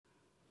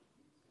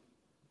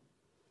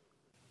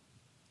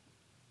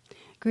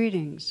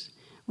Greetings.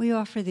 We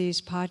offer these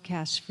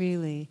podcasts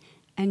freely,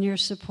 and your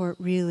support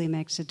really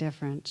makes a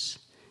difference.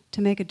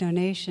 To make a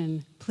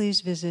donation,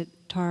 please visit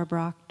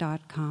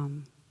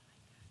tarabrach.com.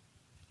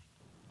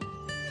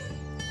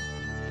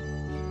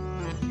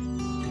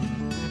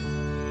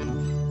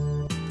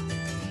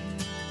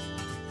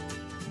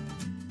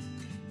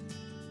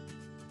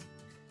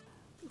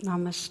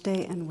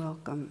 Namaste and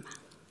welcome.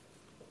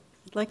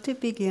 I'd like to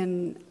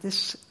begin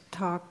this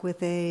talk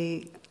with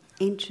an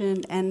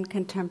ancient and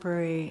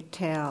contemporary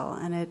tale,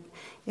 and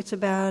it's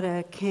about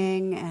a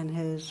king and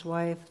his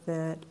wife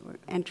that were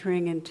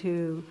entering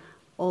into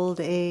old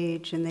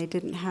age, and they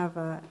didn't have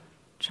a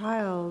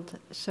child,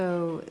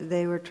 so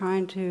they were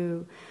trying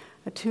to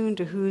attune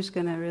to who's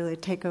going to really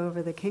take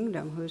over the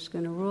kingdom, who's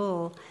going to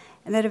rule.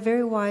 And they had a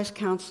very wise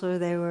counselor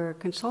they were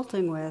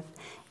consulting with,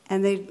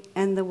 and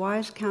the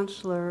wise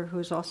counselor, who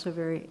was also a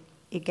very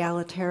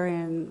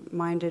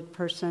egalitarian-minded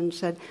person,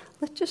 said,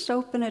 let's just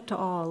open it to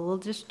all. We'll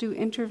just do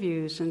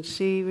interviews and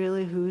see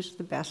really who's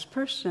the best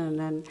person.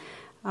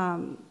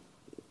 And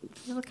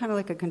this is kind of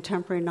like a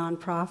contemporary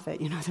nonprofit.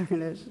 They're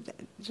going to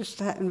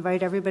just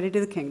invite everybody to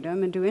the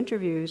kingdom and do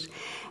interviews.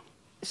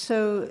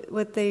 So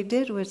what they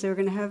did was they were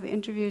going to have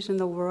interviews in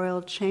the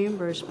royal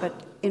chambers, but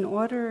in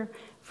order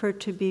for it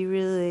to be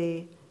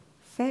really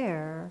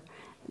fair,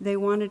 they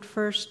wanted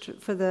first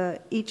for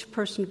each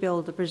person to be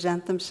able to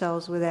present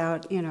themselves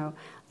without, an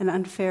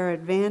unfair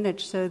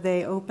advantage. So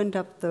they opened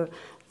up the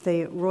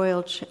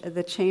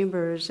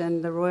chambers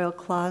and the royal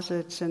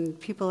closets, and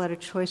people had a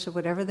choice of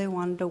whatever they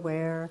wanted to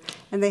wear.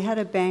 And they had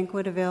a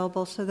banquet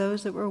available, so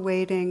those that were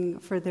waiting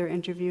for their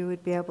interview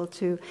would be able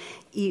to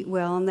eat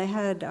well. And they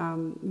had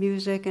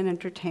music and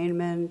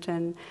entertainment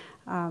and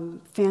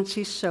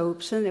fancy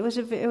soaps, and it was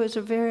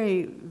a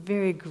very,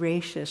 very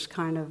gracious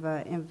kind of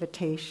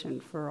invitation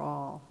for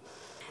all.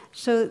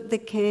 So the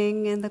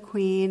king and the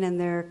queen and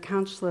their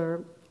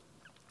counselor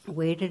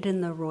waited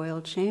in the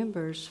royal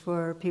chambers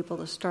for people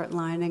to start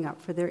lining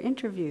up for their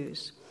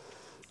interviews.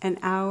 And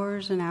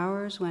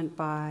hours went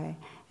by,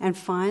 and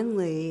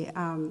finally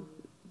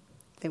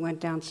they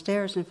went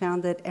downstairs and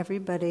found that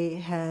everybody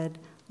had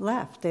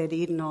left. They had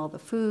eaten all the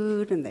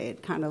food, and they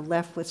had kind of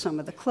left with some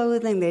of the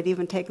clothing. They'd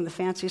even taken the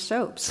fancy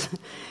soaps.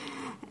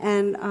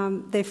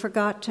 And they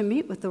forgot to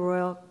meet with the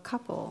royal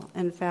couple.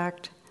 In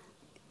fact,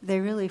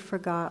 they really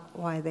forgot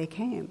why they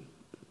came.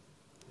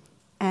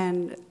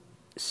 And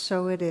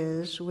so it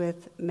is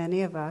with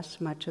many of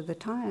us much of the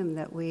time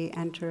that we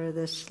enter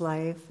this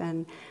life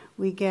and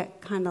we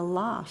get kind of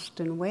lost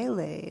and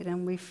waylaid,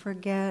 and we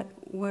forget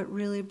what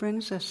really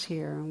brings us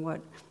here and what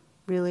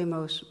really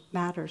most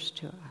matters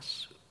to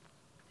us.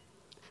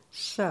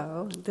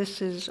 So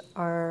this is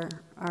our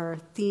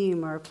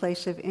theme, our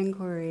place of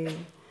inquiry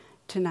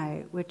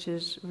tonight, which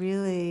is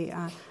really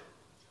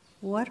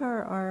what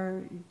are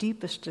our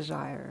deepest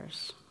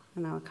desires?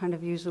 And I'll kind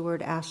of use the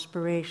word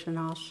aspiration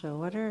also.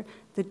 What are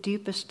the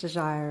deepest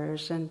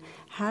desires, and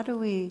how do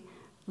we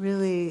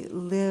really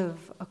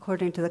live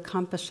according to the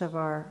compass of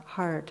our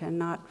heart and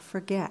not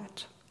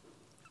forget?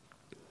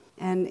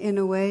 And in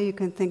a way, you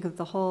can think of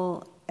the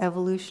whole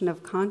evolution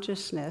of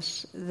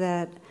consciousness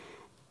that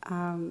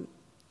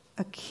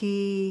a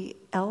key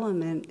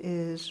element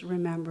is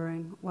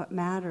remembering what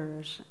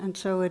matters. And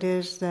so it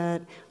is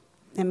that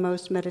in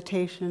most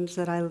meditations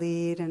that I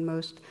lead and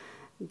most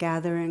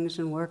gatherings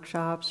and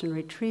workshops and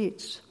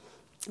retreats,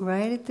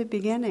 right at the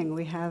beginning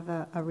we have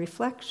a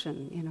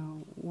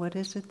reflection. What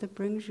is it that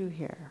brings you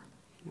here?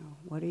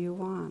 What do you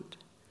want?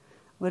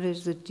 What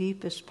does the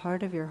deepest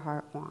part of your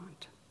heart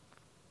want?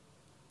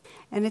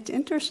 And it's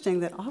interesting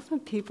that often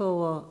people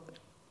will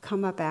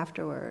come up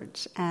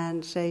afterwards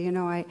and say,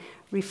 I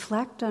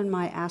reflect on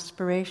my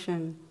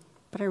aspiration,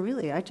 but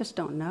I just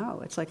don't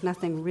know. It's like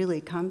nothing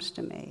really comes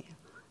to me.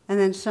 And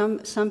then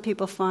some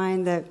people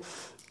find that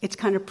it's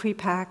kind of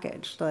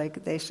prepackaged,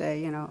 like they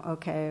say,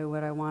 okay,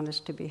 what I want is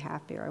to be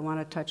happy, or I want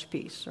to touch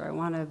peace, or I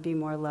want to be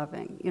more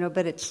loving,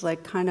 but it's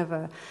like kind of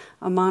a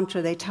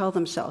mantra they tell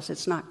themselves.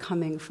 It's not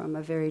coming from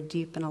a very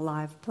deep and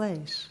alive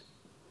place.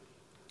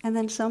 And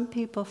then some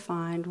people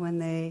find when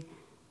they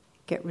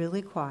get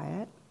really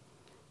quiet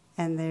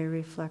and they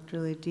reflect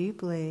really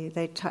deeply,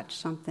 they touch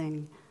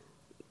something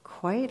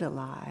quite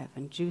alive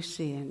and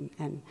juicy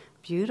and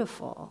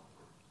beautiful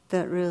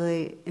that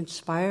really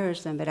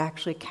inspires them. It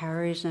actually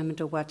carries them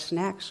into what's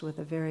next with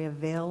a very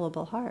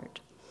available heart.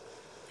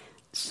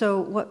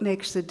 So what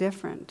makes the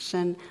difference?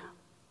 And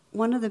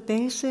one of the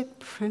basic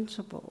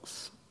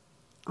principles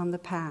on the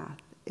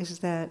path is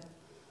that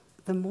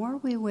the more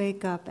we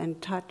wake up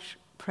and touch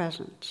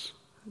presence,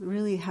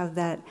 really have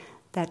that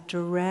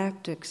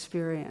direct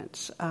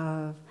experience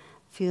of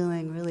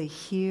feeling really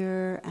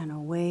here and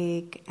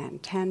awake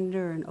and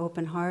tender and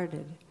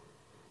open-hearted,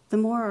 the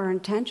more our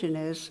intention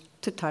is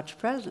to touch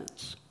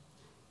presence.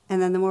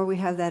 And then the more we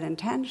have that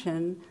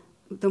intention,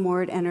 the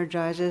more it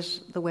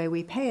energizes the way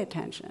we pay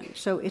attention.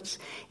 So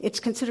it's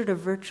considered a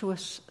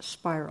virtuous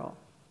spiral.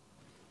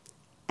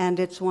 And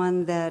it's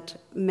one that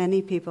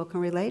many people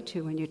can relate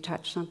to. When you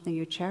touch something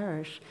you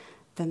cherish,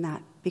 then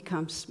that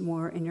becomes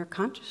more in your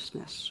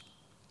consciousness.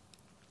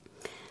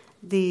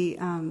 The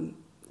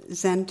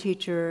Zen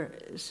teacher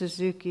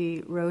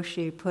Suzuki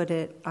Roshi put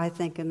it, I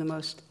think, in the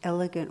most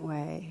elegant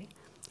way.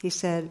 He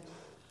said,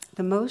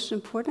 the most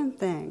important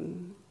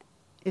thing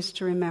is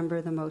to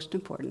remember the most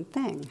important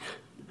thing.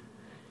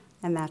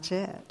 And that's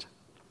it.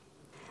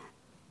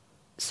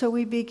 So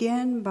we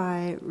begin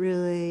by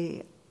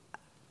really,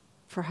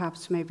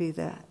 perhaps maybe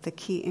the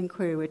key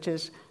inquiry, which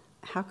is,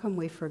 how come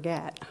we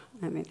forget?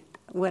 I mean,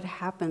 what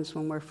happens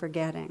when we're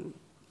forgetting?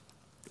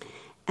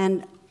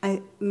 And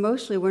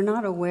mostly we're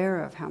not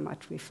aware of how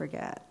much we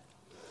forget.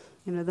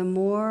 The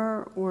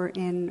more we're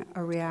in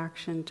a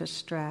reaction to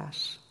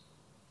stress,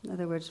 in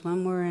other words,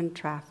 when we're in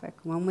traffic,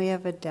 when we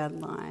have a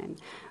deadline,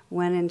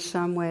 when in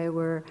some way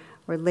we're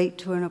late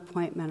to an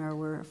appointment, or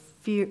we're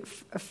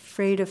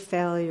afraid of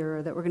failure,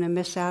 or that we're going to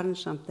miss out on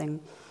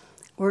something,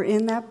 we're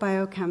in that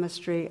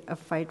biochemistry of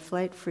fight,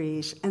 flight,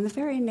 freeze. And the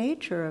very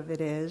nature of it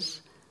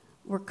is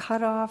we're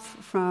cut off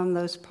from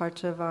those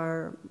parts of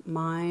our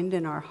mind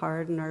and our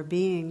heart and our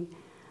being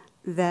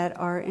that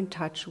are in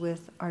touch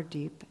with our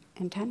deep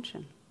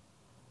intention.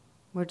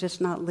 We're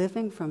just not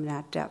living from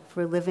that depth.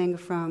 We're living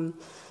from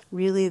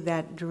really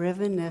that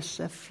drivenness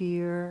of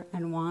fear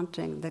and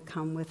wanting that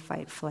come with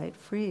fight, flight,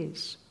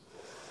 freeze.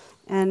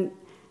 And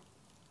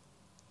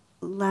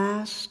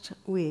last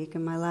week,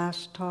 in my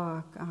last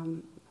talk,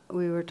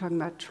 we were talking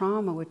about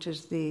trauma, which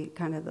is the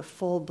kind of the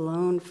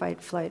full-blown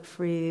fight, flight,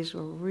 freeze.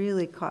 We're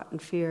really caught in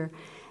fear.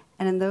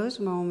 And in those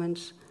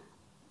moments,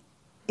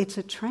 it's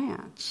a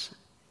trance.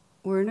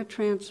 We're in a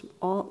trance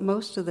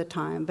most of the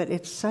time, but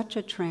it's such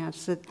a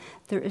trance that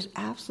there is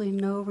absolutely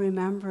no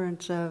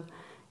remembrance of,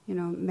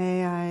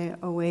 may I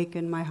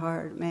awaken my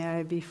heart, may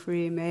I be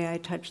free, may I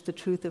touch the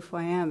truth of who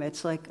I am.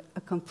 It's like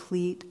a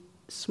complete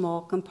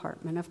small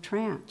compartment of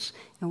trance,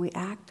 and we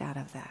act out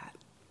of that.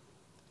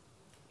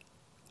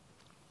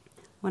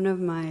 One of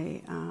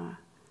my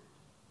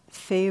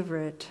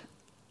favorite,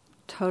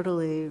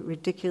 totally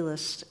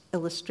ridiculous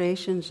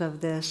illustrations of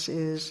this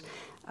is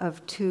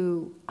of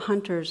two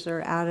hunters that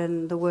are out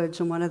in the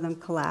woods, and one of them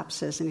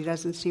collapses, and he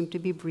doesn't seem to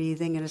be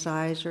breathing, and his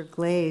eyes are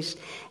glazed.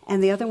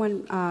 And the other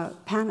one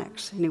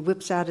panics, and he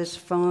whips out his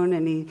phone,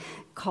 and he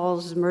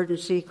calls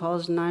emergency,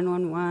 calls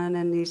 911,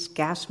 and he's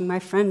gasping, my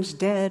friend's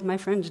dead,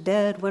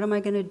 what am I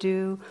going to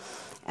do?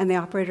 And the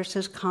operator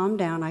says, calm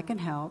down, I can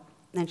help.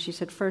 And she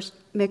said, first,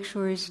 make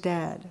sure he's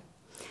dead.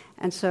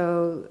 And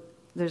so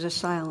there's a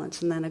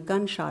silence, and then a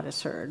gunshot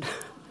is heard.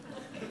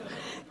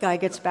 Guy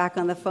gets back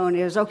on the phone, he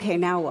goes, okay,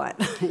 now what?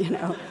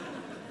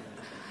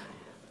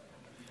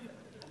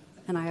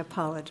 And I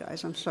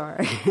apologize, I'm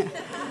sorry.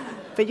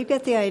 But you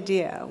get the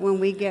idea. When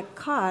we get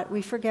caught,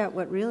 we forget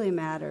what really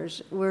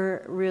matters.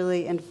 We're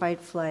really in fight,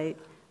 flight,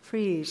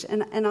 freeze.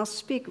 And I'll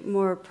speak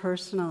more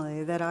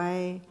personally that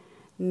I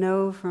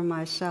know for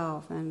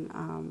myself,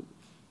 and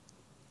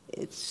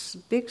it's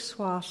big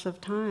swaths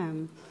of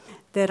time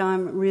that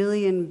I'm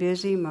really in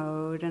busy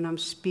mode, and I'm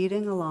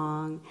speeding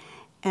along,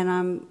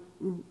 and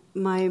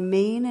my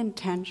main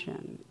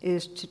intention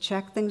is to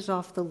check things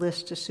off the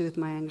list to soothe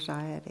my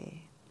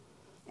anxiety.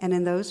 And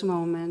in those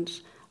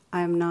moments,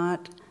 I'm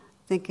not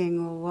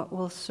thinking, well, what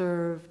will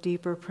serve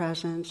deeper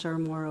presence or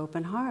more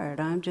open heart?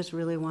 I'm just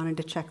really wanting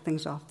to check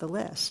things off the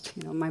list.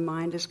 My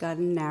mind has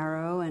gotten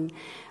narrow, and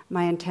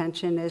my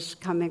intention is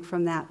coming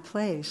from that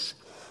place.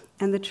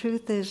 And the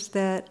truth is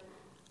that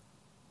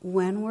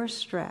when we're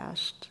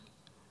stressed,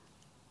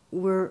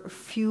 we're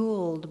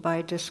fueled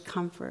by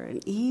discomfort.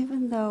 And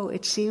even though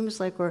it seems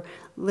like we're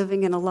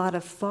living in a lot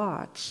of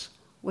thoughts,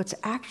 what's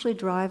actually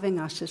driving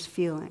us is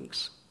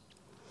feelings.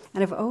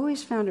 And I've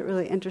always found it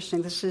really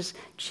interesting. This is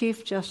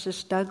Chief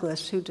Justice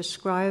Douglas, who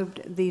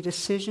described the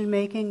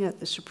decision-making at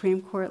the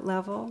Supreme Court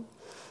level.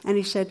 And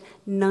he said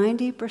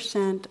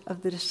 90%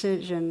 of the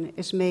decision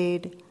is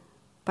made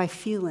by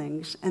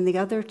feelings, and the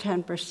other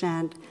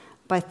 10%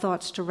 by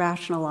thoughts to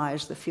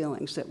rationalize the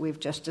feelings that we've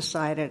just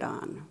decided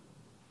on.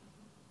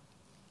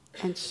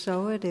 And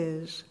so it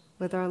is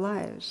with our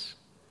lives.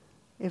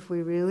 If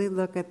we really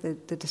look at the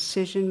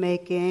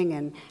decision-making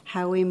and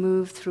how we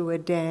move through a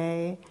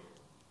day,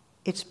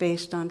 it's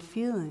based on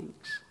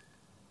feelings.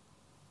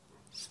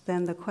 So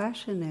then the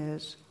question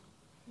is,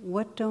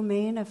 what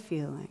domain of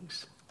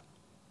feelings?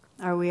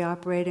 Are we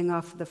operating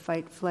off of the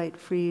fight, flight,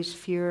 freeze,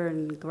 fear,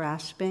 and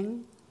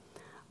grasping?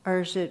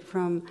 Or is it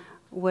from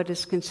what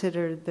is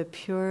considered the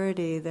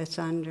purity that's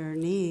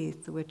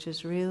underneath, which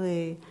is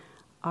really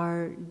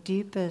our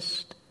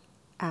deepest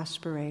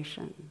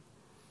aspiration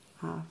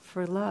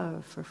for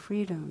love, for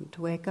freedom,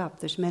 to wake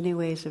up? There's many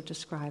ways of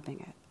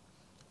describing it.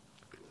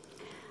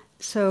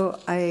 So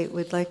I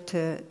would like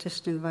to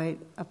just invite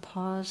a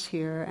pause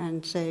here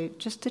and say,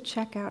 just to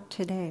check out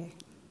today.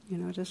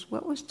 Just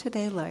what was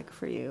today like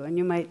for you? And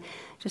you might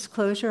just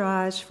close your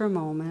eyes for a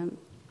moment.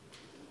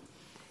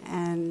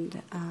 And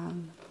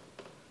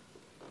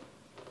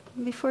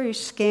before you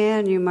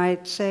scan, you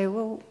might say,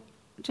 well,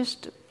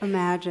 just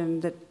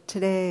imagine that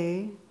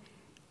today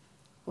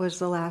was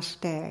the last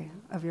day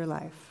of your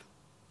life.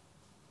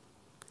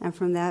 And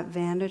from that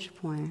vantage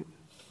point,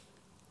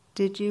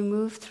 did you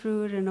move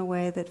through it in a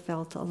way that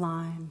felt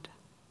aligned?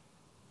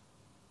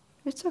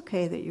 It's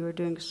okay that you were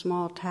doing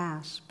small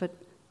tasks, but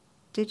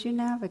did you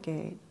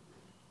navigate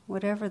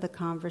whatever the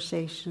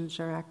conversations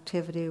or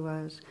activity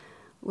was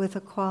with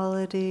a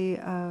quality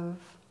of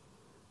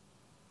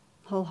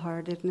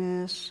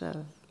wholeheartedness,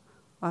 of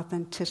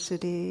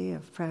authenticity,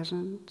 of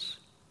presence?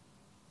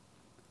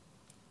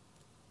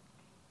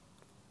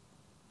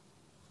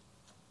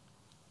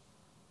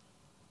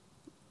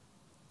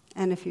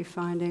 And if you're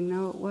finding,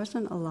 no, it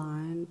wasn't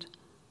aligned,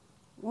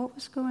 what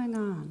was going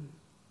on?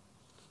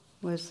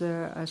 Was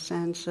there a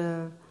sense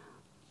of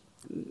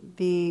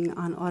being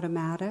on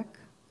automatic,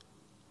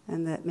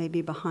 and that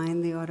maybe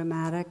behind the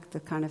automatic,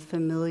 the kind of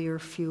familiar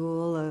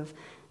fuel of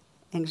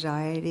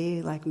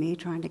anxiety, like me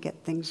trying to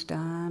get things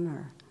done?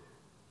 Or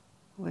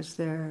was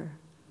there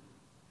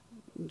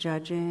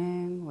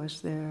judging?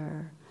 Was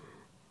there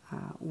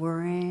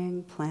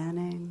worrying,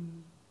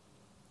 planning?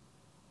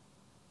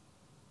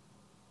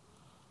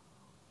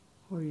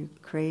 Were you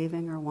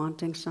craving or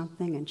wanting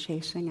something and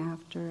chasing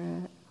after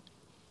it?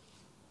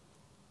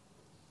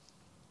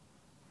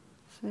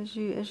 So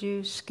as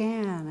you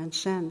scan and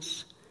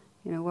sense,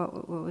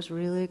 what was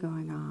really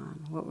going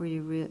on,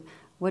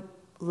 what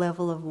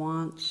level of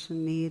wants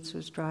and needs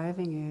was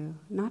driving you,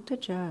 not to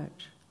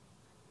judge,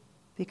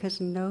 because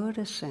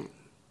noticing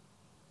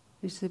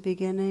is the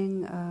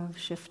beginning of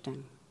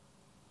shifting.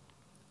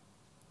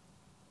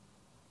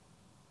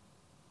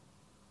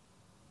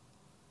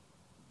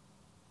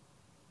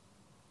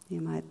 You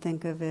might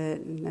think of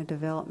it in a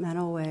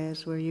developmental way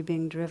as where you're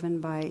being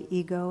driven by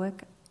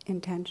egoic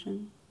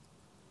intention,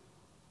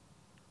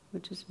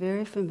 which is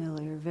very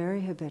familiar,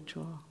 very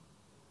habitual.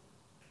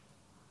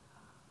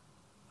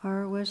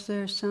 Or was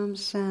there some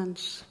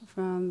sense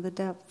from the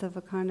depth of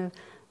a kind of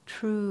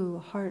true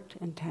heart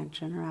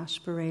intention or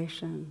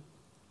aspiration?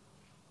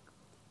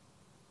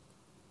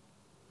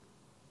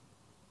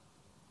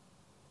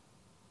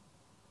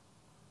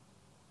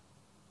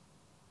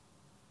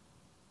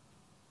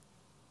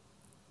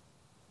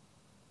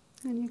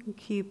 And you can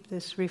keep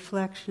this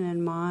reflection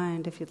in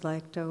mind. If you'd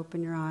like to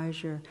open your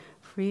eyes, you're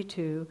free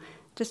to,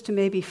 just to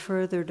maybe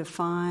further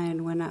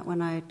define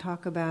when I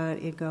talk about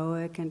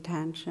egoic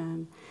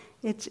intention.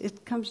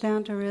 It comes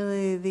down to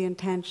really the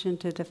intention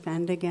to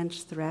defend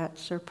against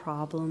threats or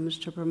problems,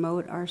 to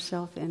promote our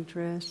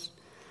self-interest,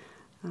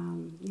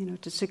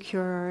 to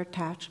secure our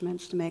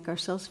attachments, to make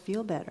ourselves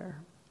feel better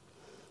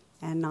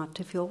and not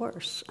to feel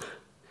worse.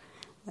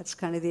 That's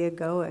kind of the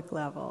egoic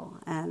level.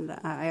 And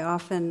I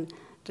often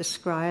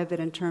describe it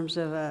in terms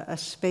of a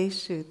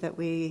spacesuit that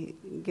we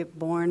get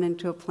born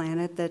into a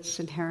planet that's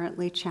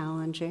inherently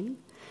challenging,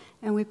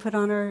 and we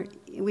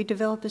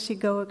develop this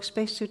egoic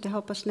spacesuit to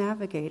help us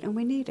navigate, and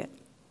we need it.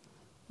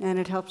 And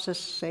it helps us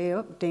say,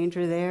 oh,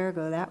 danger there,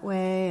 go that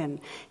way, and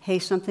hey,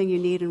 something you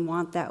need and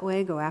want that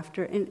way, go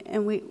after it,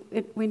 and we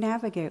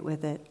navigate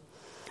with it.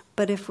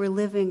 But if we're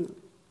living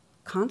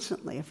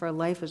constantly, if our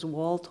life is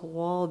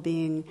wall-to-wall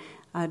being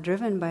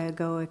driven by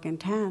egoic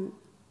intent,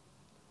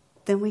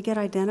 then we get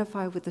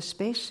identified with the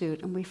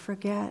spacesuit and we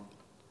forget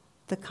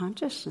the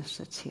consciousness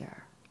that's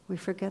here. We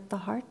forget the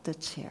heart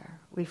that's here.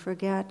 We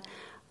forget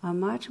a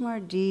much more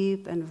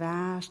deep and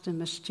vast and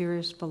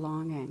mysterious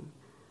belonging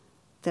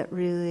that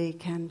really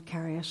can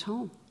carry us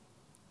home.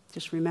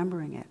 Just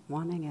remembering it,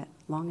 wanting it,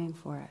 longing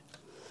for it.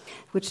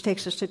 Which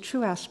takes us to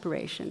true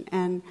aspiration.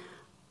 And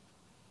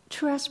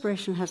true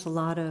aspiration has a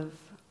lot of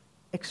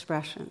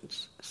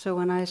expressions. So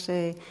when I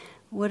say,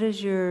 what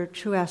is your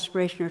true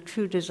aspiration or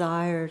true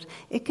desires?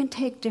 It can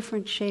take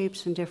different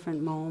shapes in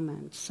different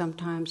moments.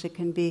 Sometimes it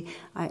can be,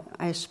 I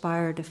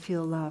aspire to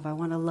feel love. I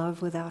want to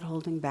love without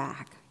holding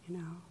back,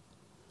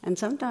 And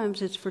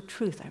sometimes it's for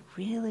truth. I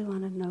really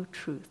want to know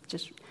truth,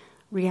 just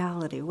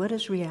reality. What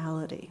is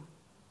reality?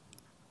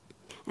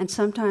 And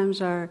sometimes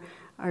our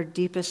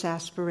deepest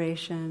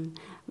aspiration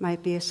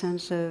might be a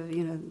sense of,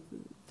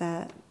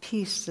 that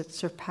peace that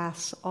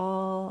surpasses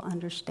all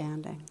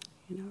understanding,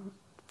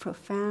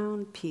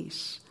 profound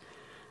peace.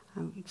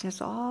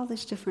 Just all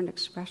these different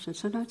expressions.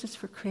 Sometimes it's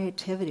for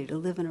creativity, to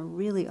live in a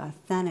really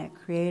authentic,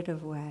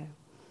 creative way.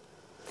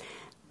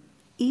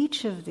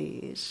 Each of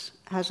these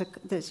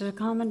there's a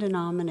common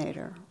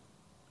denominator.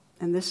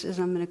 And this is,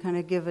 I'm going to kind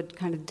of give a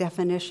kind of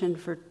definition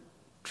for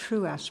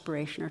true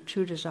aspiration or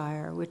true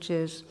desire, which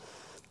is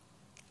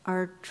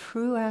our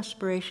true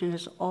aspiration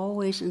is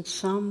always in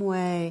some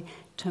way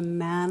to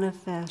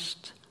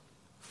manifest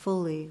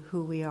fully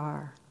who we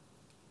are.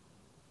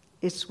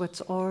 It's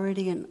what's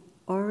already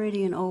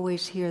and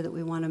always here that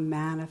we want to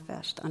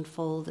manifest,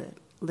 unfold it,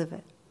 live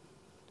it.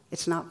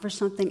 It's not for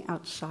something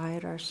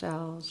outside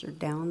ourselves or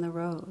down the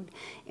road.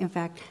 In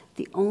fact,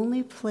 the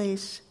only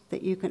place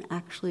that you can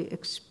actually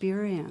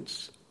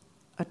experience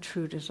a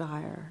true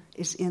desire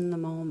is in the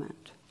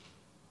moment.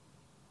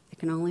 It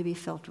can only be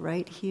felt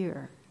right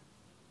here.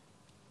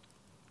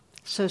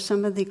 So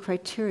some of the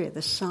criteria,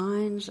 the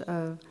signs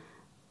of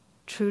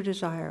true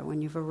desire,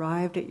 when you've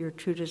arrived at your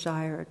true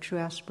desire or true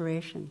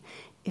aspiration,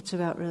 it's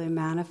about really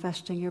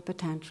manifesting your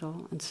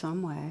potential in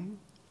some way.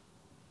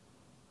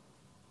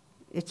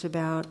 It's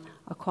about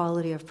a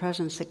quality of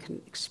presence that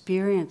can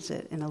experience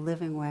it in a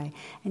living way.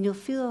 And you'll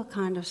feel a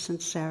kind of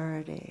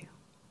sincerity.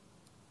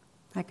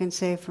 I can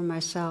say for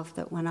myself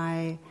that when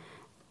I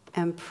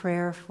am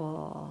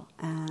prayerful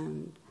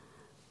and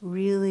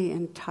really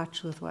in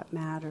touch with what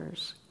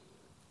matters,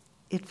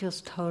 it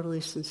feels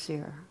totally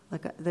sincere.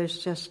 Like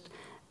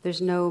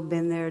there's no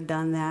been there,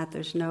 done that.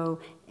 There's no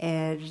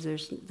edge.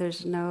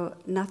 There's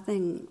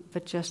nothing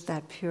but just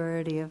that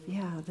purity of,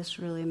 yeah, this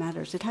really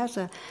matters. It has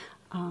a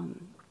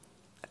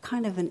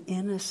kind of an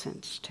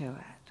innocence to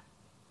it.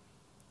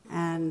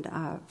 And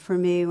for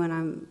me, when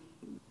I'm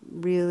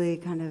really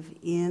kind of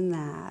in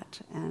that,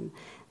 and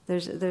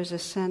there's a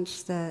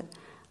sense that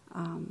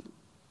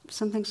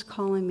something's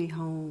calling me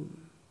home,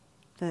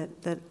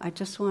 that I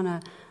just want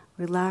to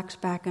relax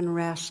back and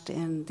rest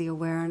in the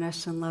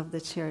awareness and love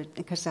that's here,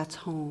 because that's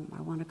home.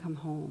 I want to come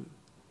home.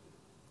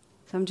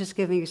 So I'm just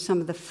giving you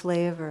some of the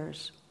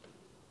flavors.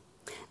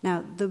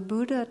 Now, the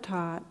Buddha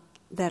taught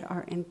that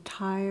our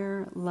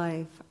entire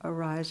life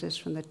arises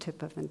from the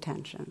tip of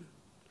intention.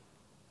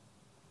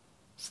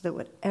 So that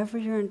whatever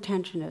your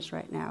intention is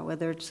right now,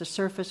 whether it's the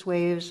surface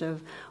waves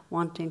of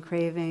wanting,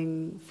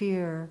 craving,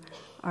 fear,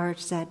 or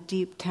it's that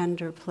deep,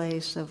 tender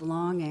place of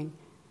longing,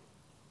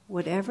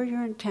 whatever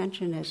your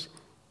intention is,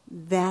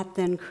 that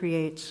then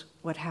creates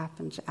what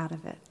happens out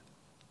of it.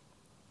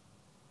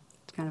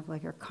 It's kind of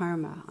like your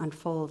karma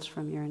unfolds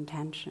from your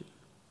intention.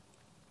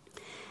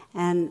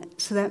 And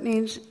so that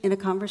means in a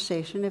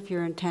conversation, if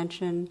your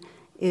intention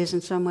is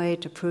in some way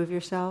to prove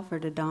yourself or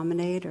to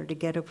dominate or to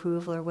get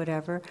approval or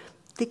whatever,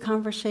 the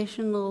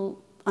conversation will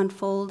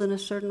unfold in a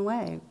certain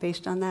way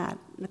based on that,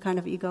 the kind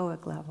of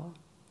egoic level.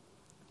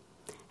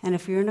 And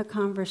if you're in a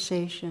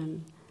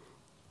conversation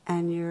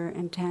and your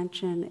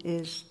intention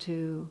is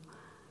to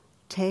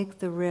take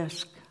the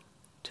risk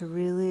to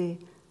really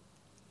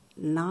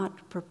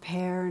not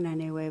prepare in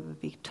any way, but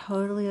be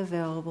totally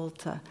available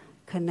to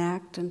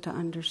connect and to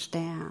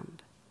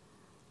understand,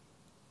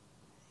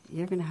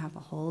 you're going to have a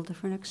whole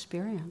different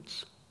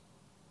experience.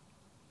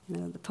 You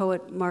know, the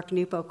poet Mark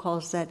Nepo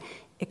calls that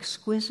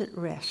exquisite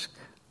risk,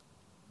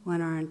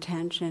 when our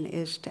intention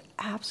is to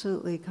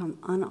absolutely come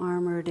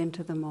unarmored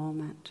into the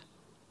moment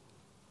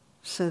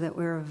so that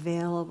we're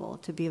available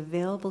to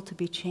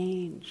be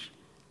changed,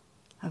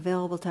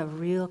 available to have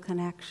real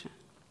connection.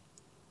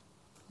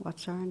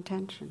 What's our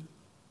intention?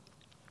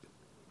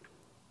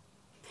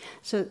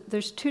 So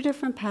there's two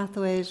different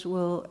pathways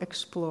we'll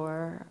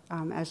explore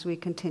as we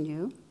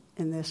continue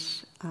in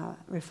this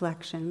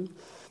reflection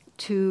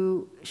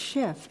to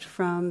shift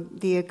from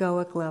the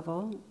egoic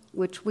level,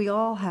 which we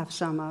all have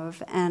some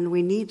of, and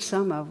we need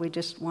some of. We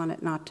just want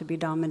it not to be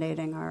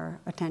dominating our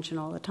attention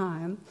all the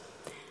time.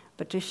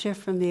 But to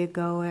shift from the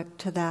egoic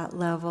to that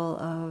level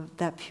of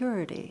that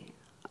purity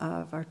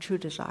of our true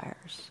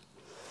desires.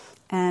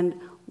 And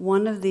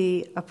one of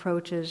the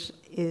approaches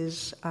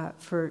is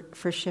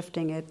for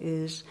shifting it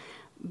is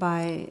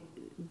by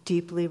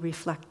deeply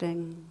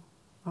reflecting,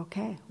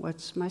 okay,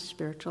 what's my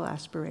spiritual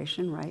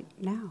aspiration right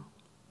now?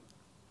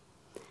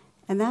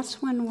 And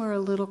that's when we're a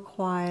little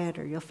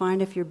quieter. You'll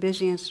find if you're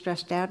busy and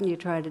stressed out and you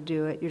try to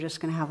do it, you're just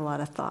going to have a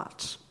lot of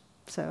thoughts.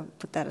 So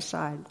put that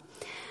aside.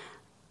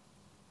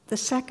 The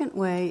second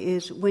way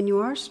is when you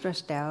are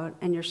stressed out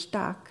and you're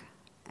stuck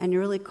and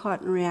you're really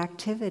caught in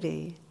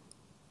reactivity,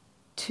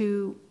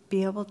 to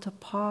be able to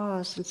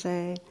pause and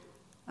say,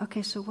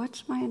 okay, so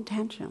what's my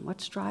intention?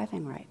 What's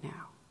driving right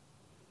now?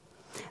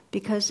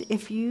 Because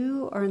if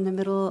you are in the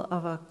middle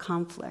of a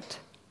conflict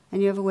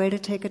and you have a way to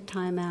take a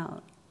time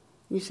out,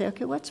 you say,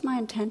 okay, what's my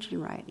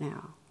intention right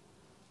now?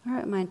 All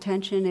right, my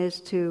intention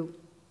is to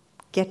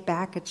get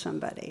back at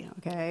somebody,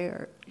 okay?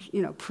 Or,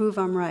 prove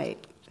I'm right.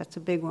 That's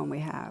a big one we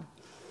have.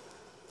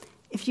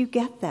 If you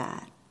get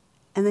that,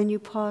 and then you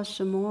pause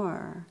some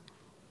more,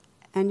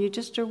 and you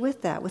just are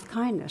with that, with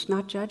kindness,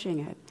 not judging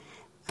it,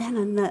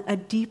 then a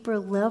deeper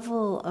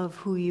level of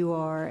who you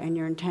are and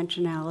your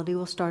intentionality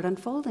will start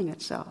unfolding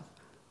itself.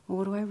 Well,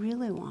 what do I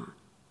really want?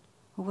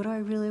 Well, what do I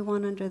really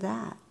want under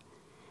that?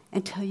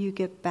 Until you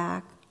get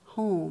back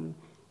home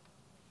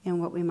in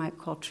what we might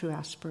call true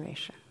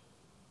aspiration.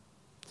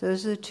 So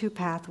those are the two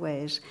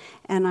pathways.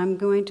 And I'm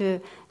going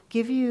to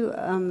give you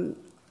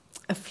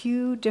a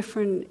few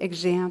different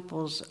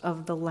examples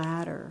of the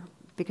latter,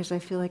 because I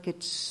feel like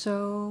it's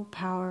so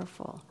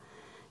powerful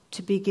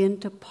to begin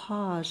to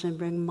pause and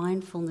bring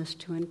mindfulness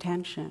to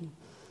intention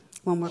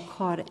when we're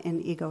caught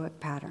in egoic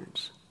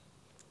patterns.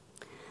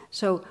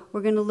 So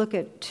we're going to look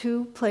at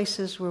two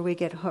places where we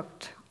get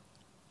hooked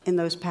in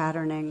those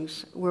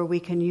patternings, where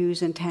we can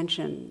use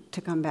intention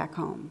to come back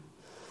home.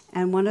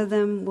 And one of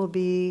them will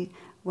be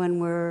when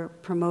we're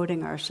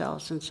promoting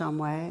ourselves in some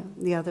way.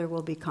 The other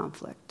will be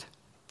conflict,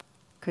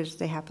 because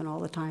they happen all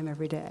the time,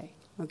 every day,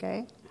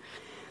 okay?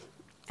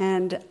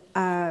 And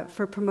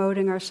for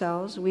promoting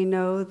ourselves, we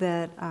know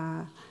that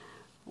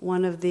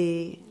one of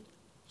the,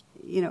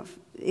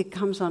 it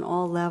comes on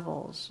all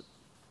levels.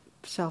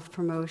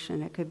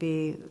 Self-promotion, it could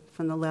be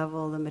from the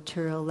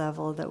material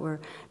level, that we're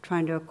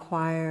trying to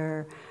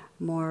acquire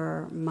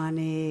more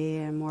money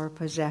and more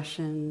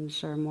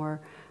possessions or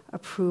more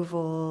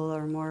approval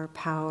or more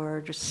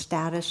power, just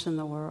status in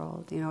the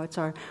world. It's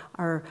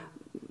our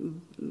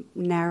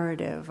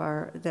narrative,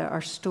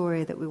 our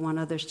story that we want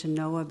others to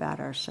know about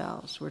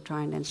ourselves. We're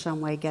trying to in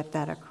some way get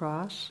that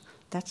across.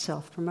 That's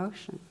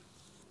self-promotion.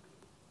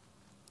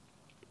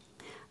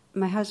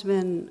 My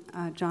husband,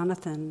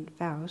 Jonathan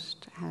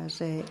Faust,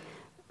 has a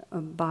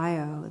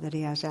bio that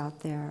he has out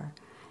there.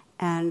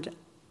 And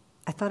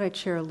I thought I'd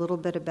share a little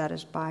bit about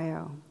his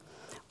bio.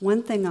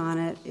 One thing on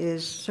it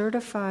is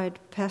certified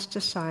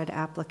pesticide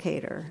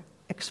applicator,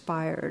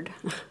 expired.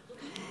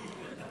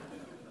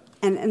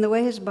 And the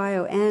way his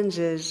bio ends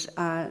is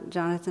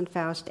Jonathan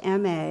Faust,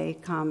 M.A.,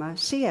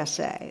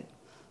 CSA.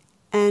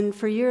 And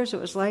for years it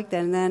was like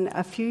that. And then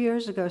a few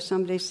years ago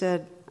somebody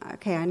said,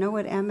 okay, I know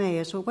what M.A.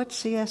 is. Well,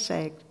 what's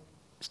CSA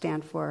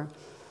stand for?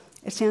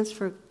 It stands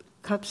for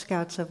Cub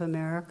Scouts of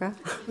America.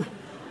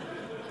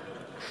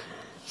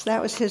 So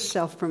that was his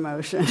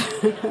self-promotion.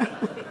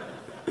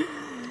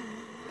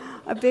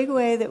 A big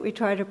way that we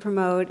try to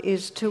promote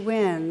is to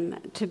win,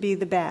 to be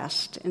the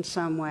best in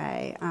some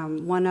way,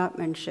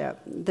 one-upmanship.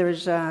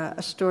 There's a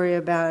story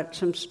about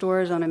some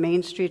stores on a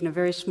main street in a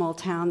very small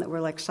town that were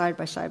like side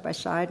by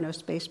side, no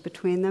space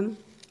between them.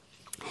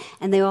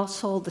 And they all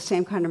sold the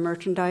same kind of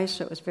merchandise,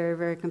 so it was very,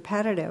 very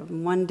competitive.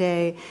 And one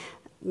day,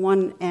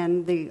 one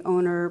end, the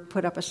owner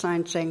put up a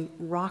sign saying,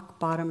 rock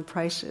bottom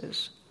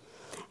prices.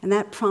 And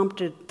that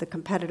prompted the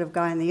competitive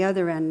guy on the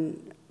other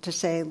end to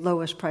say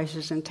lowest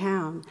prices in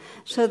town.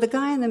 So the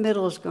guy in the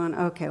middle is going,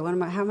 okay, how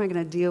am I going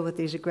to deal with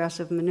these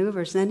aggressive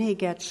maneuvers? Then he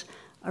gets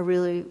a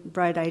really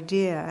bright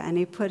idea, and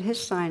he put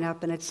his sign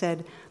up, and it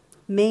said,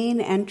 main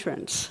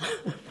entrance.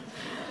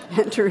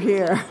 Enter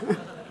here.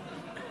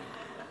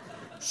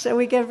 So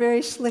we get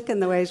very slick in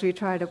the ways we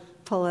try to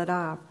pull it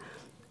off.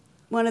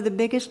 One of the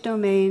biggest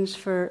domains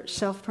for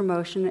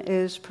self-promotion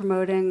is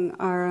promoting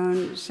our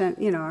own,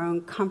 our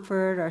own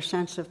comfort, our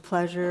sense of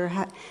pleasure,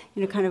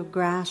 kind of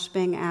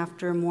grasping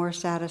after more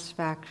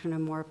satisfaction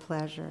and more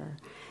pleasure.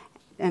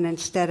 And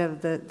instead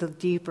of the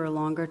deeper,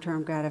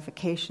 longer-term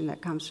gratification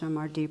that comes from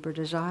our deeper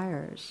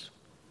desires.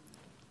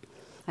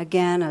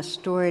 Again, a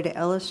story to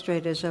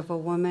illustrate is of a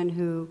woman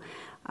who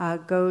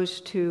goes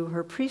to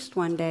her priest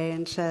one day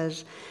and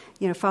says,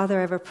 Father,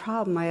 I have a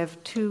problem. I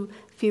have 2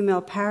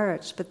 female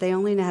parrots, but they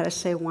only know how to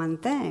say one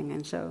thing.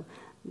 And so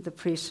the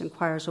priest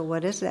inquires, well,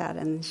 what is that?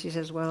 And she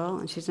says, well,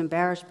 and she's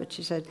embarrassed, but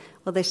she said,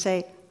 well, they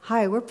say,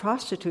 hi, we're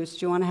prostitutes.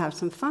 Do you want to have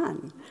some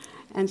fun?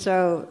 And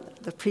so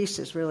the priest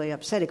is really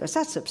upset. He goes,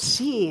 that's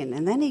obscene.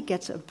 And then he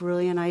gets a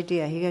brilliant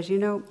idea. He goes,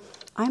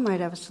 I might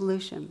have a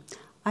solution.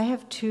 I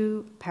have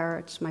 2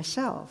 parrots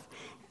myself,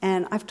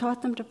 and I've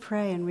taught them to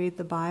pray and read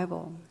the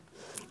Bible.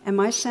 And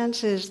my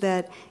sense is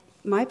that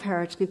my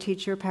parrots can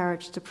teach your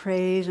parrots to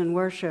praise and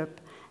worship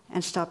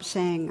and stop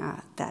saying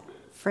that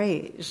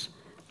phrase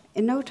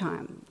in no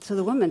time. So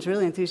the woman's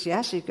really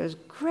enthusiastic. She goes,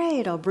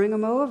 great, I'll bring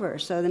them over.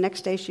 So the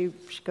next day she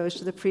goes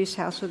to the priest's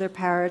house with her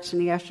parrots,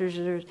 and he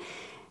ushers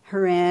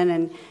her in,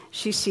 and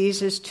she sees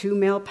his 2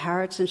 male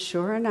parrots, and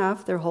sure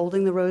enough, they're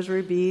holding the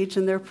rosary beads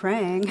and they're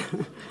praying.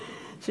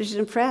 So she's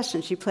impressed,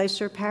 and she placed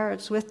her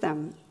parrots with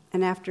them.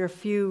 And after a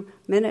few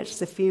minutes,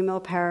 the female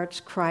parrots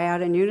cry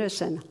out in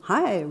unison,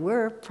 hi,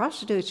 we're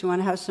prostitutes, you want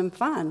to have some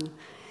fun?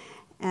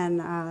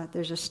 And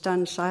there's a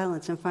stunned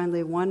silence, and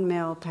finally one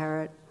male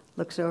parrot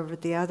looks over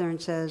at the other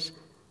and says,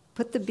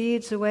 put the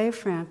beads away,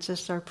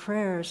 Francis, our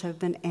prayers have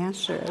been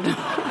answered.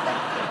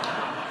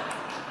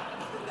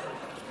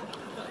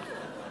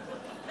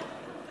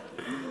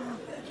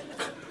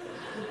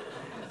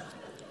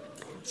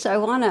 So I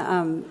want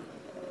to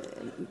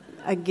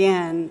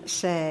again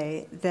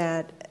say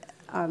that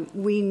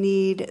we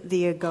need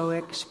the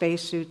egoic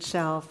spacesuit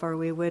self, or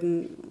we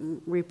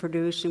wouldn't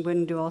reproduce and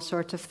wouldn't do all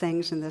sorts of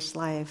things in this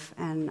life.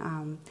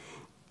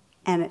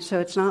 So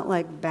it's not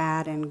like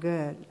bad and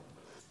good.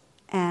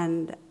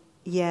 And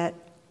yet,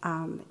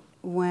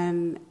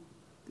 when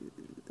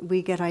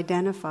we get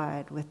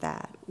identified with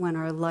that, when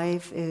our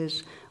life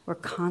is, we're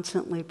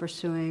constantly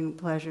pursuing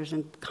pleasures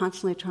and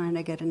constantly trying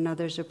to get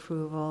another's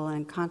approval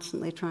and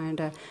constantly trying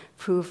to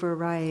prove we're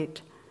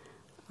right,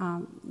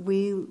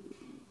 we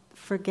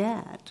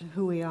forget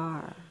who we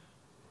are.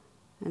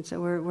 And so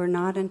we're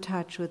not in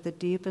touch with the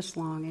deepest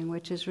longing,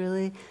 which is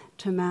really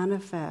to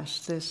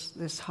manifest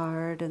this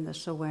heart and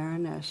this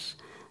awareness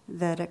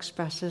that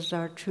expresses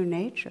our true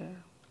nature.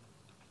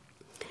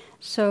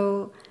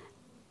 So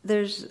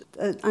there's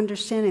an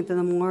understanding that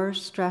the more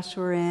stress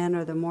we're in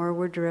or the more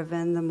we're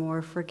driven, the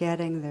more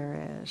forgetting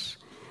there is.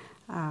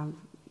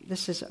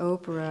 This is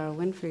Oprah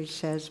Winfrey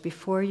says,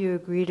 before you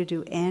agree to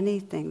do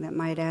anything that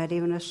might add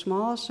even a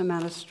smallest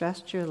amount of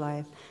stress to your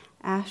life,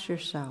 ask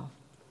yourself,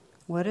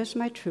 what is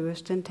my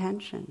truest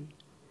intention?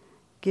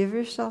 Give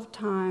yourself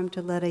time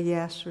to let a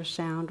yes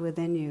resound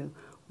within you.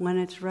 When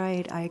it's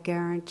right, I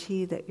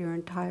guarantee that your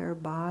entire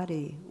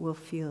body will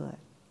feel it.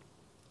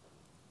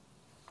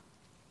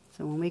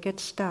 So when we get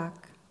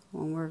stuck,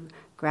 when we're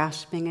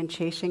grasping and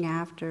chasing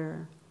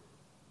after,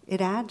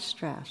 it adds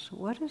stress.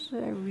 What is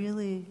it I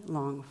really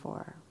long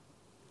for?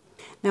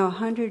 Now,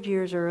 100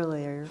 years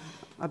earlier,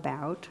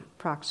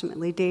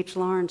 approximately, D.H.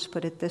 Lawrence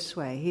put it this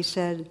way. He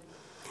said,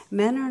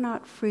 "Men are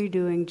not free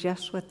doing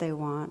just what they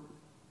want.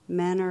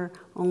 Men are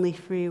only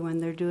free when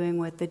they're doing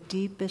what the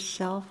deepest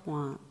self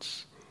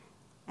wants."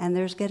 And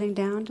there's getting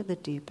down to the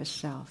deepest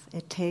self.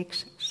 It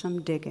takes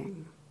some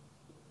digging.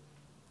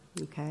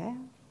 Okay?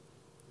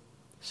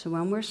 So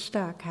when we're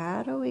stuck,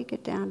 how do we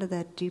get down to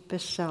that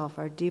deepest self,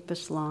 our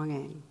deepest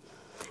longing?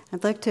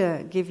 I'd like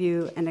to give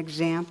you an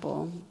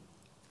example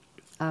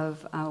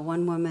of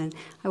one woman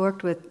I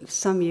worked with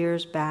some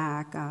years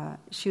back.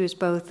 She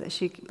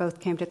both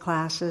came to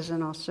classes,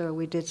 and also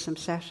we did some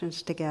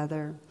sessions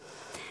together.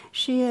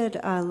 She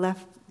had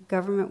left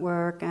government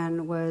work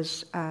and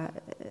was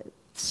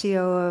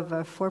CEO of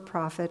a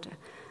for-profit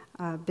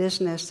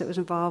business that was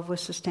involved with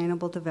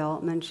sustainable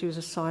development. She was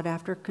a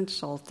sought-after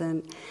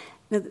consultant.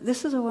 Now,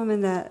 this is a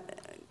woman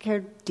that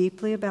cared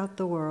deeply about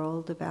the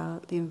world,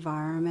 about the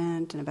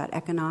environment, and about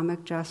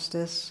economic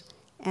justice.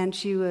 And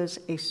she was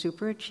a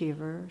super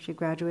achiever. She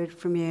graduated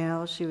from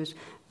Yale. She was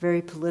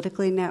very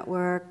politically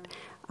networked,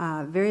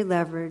 very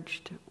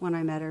leveraged when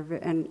I met her,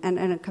 and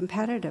a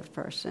competitive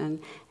person.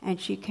 And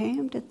she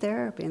came to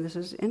therapy, and this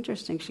is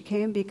interesting. She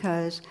came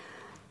because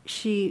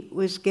she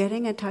was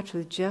getting in touch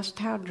with just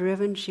how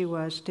driven she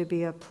was to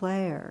be a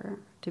player,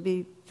 to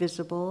be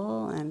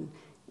visible and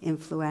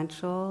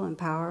influential and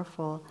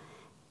powerful,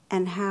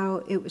 and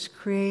how it was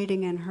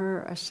creating in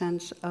her a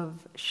sense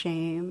of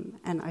shame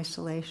and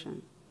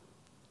isolation,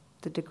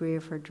 the degree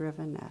of her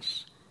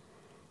drivenness.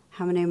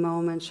 How many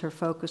moments her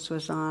focus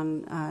was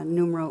on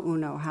numero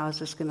uno, how is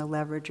this going to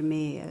leverage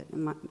me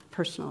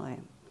personally?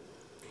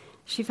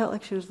 She felt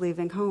like she was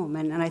leaving home,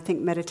 and I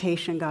think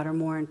meditation got her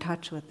more in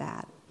touch with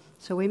that.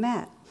 So we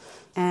met,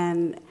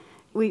 and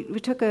we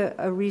took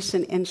a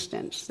recent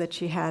instance that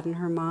she had in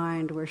her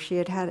mind where she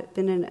had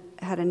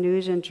a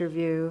news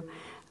interview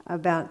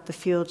about the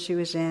field she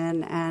was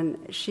in, and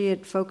she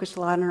had focused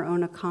a lot on her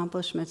own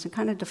accomplishments and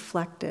kind of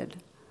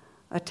deflected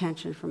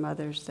attention from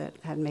others that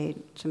had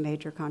made some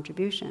major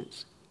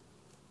contributions.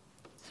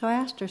 So I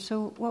asked her,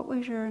 so what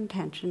was your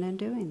intention in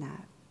doing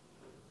that?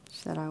 She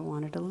said, I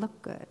wanted to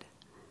look good.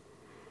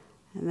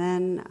 And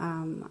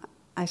then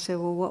I said,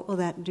 well, what will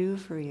that do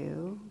for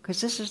you?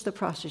 Because this is the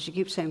process. You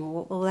keep saying, well,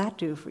 what will that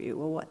do for you?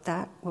 Well,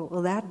 what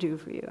will that do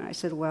for you? And I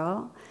said,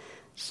 well,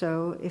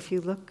 so if you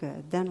look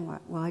good, then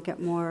what? Well, I get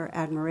more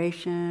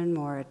admiration,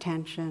 more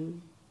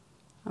attention.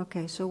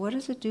 Okay, so what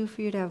does it do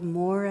for you to have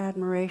more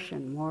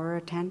admiration, more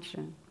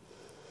attention?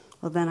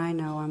 Well, then I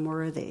know I'm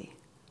worthy.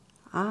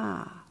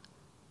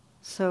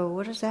 So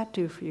what does that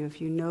do for you if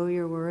you know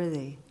you're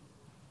worthy?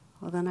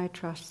 Well, then I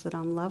trust that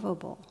I'm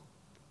lovable.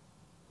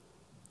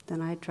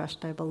 Then I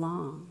trust I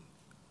belong.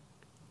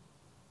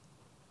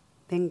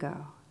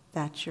 Bingo,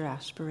 that's your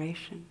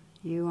aspiration.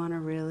 You want to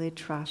really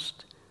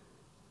trust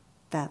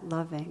that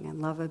loving and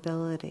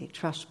lovability,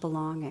 trust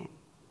belonging.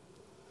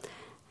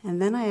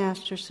 And then I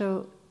asked her,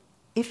 so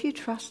if you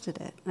trusted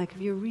it, like if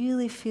you're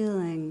really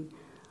feeling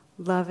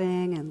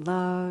loving and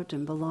loved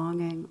and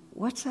belonging,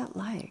 what's that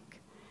like?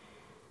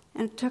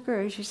 And it took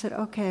her, she said,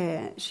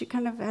 okay. She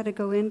kind of had to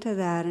go into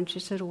that, and she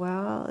said,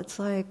 well, it's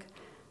like,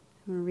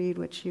 I'm going to read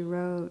what she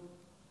wrote.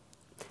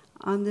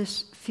 On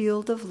this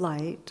field of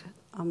light,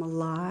 I'm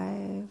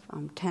alive,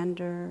 I'm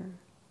tender,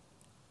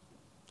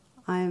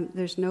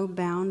 there's no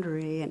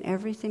boundary, and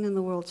everything in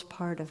the world's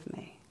part of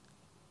me.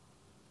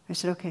 I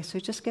said, okay, so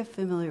just get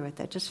familiar with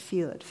that. Just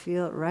feel it.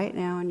 Feel it right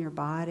now in your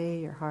body,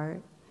 your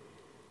heart.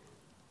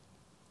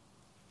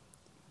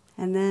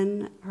 And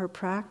then her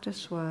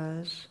practice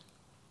was,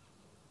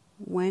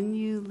 when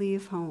you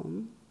leave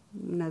home,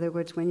 in other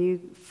words, when you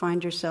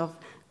find yourself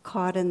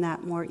caught in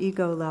that more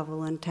ego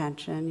level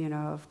intention,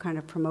 of kind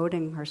of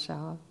promoting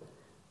herself,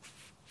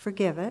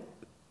 forgive it,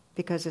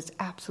 because it's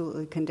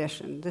absolutely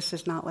conditioned. This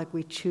is not like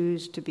we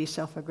choose to be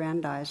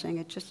self-aggrandizing,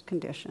 it's just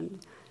conditioned.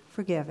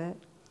 Forgive it.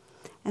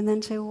 And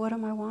then say, well, what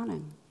am I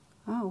wanting?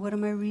 Oh, what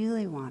am I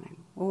really wanting?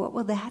 Well, what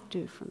will that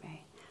do for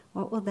me?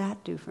 What will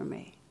that do for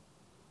me?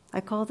 I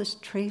call this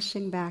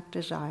tracing back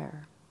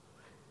desire.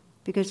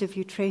 Because if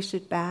you trace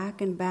it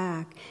back and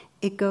back,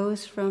 it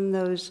goes from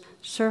those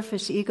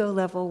surface ego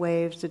level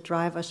waves that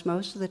drive us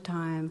most of the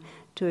time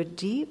to a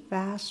deep,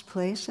 vast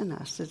place in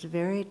us that's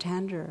very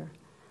tender,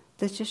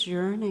 that's just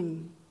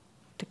yearning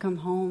to come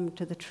home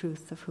to the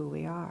truth of who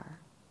we are.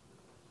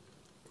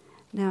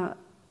 Now,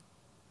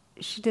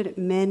 she did it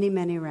many,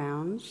 many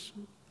rounds,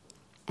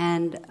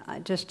 and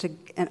just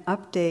an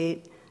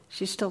update,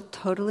 she's still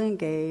totally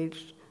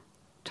engaged,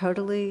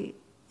 totally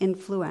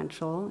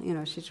influential.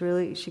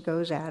 She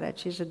goes at it.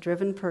 She's a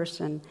driven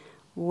person,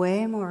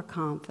 way more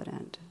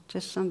confident,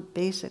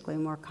 basically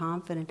more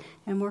confident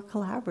and more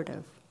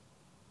collaborative,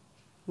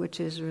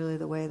 which is really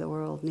the way the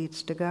world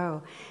needs to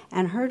go.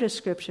 And her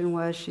description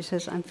was, she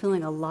says, I'm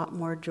feeling a lot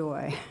more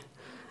joy,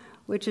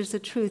 which is the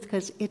truth,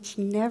 because it's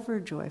never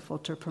joyful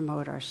to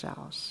promote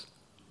ourselves.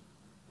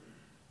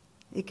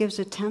 It gives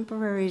a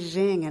temporary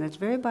zing, and it's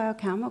very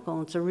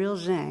biochemical. It's a real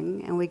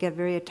zing, and we get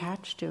very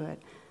attached to it.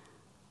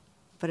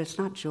 But it's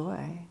not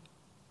joy.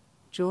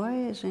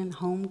 Joy is in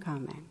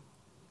homecoming.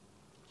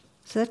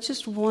 So that's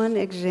just one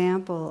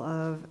example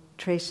of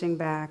tracing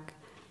back,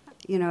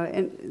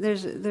 and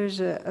there's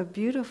a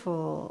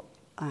beautiful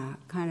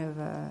kind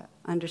of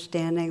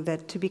understanding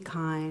that to be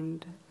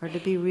kind or to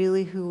be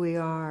really who we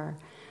are,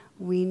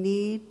 we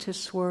need to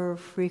swerve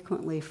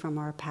frequently from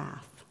our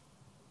path.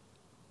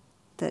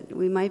 That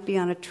we might be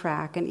on a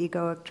track, an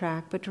egoic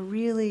track, but to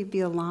really be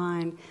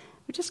aligned,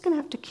 we're just going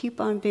to have to keep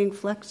on being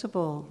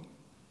flexible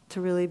to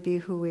really be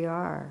who we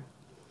are.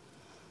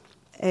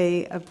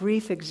 A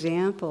brief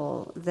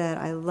example that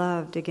I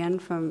loved, again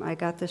I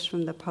got this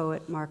from the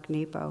poet Mark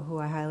Nepo, who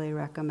I highly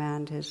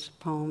recommend his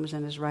poems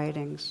and his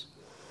writings.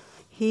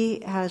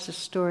 He has a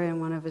story in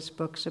one of his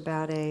books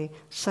about a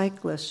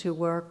cyclist who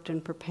worked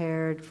and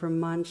prepared for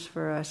months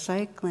for a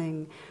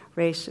cycling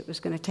race that was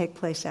going to take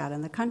place out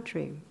in the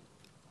country.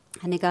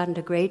 And he got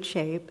into great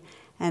shape,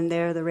 and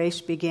there the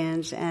race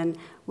begins, and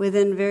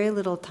within very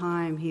little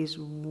time, he's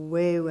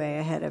way, way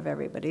ahead of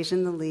everybody. He's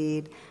in the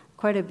lead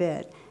quite a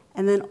bit.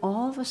 And then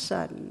all of a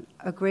sudden,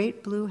 a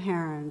great blue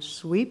heron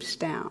sweeps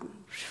down,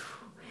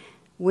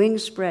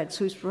 wings spread,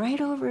 sweeps right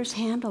over his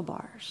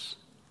handlebars.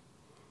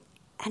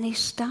 And he's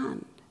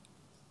stunned.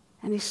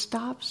 And he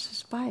stops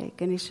his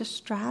bike, and he's just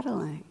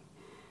straddling.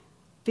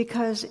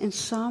 Because in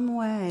some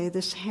way,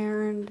 this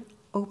heron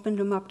opened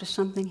him up to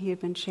something he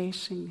had been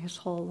chasing his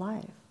whole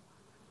life.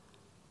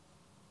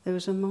 There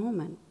was a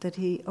moment that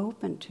he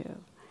opened to.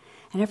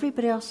 And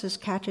everybody else is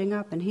catching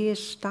up, and he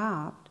is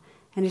stopped,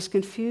 and he's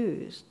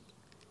confused.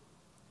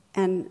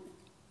 And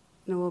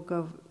we'll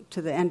go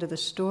to the end of the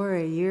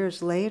story.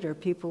 Years later,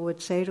 people would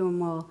say to him,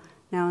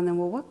 now and then,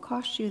 what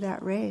cost you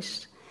that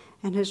race?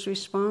 And his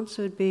response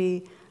would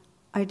be,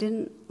 I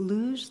didn't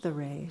lose the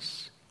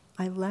race,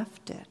 I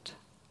left it.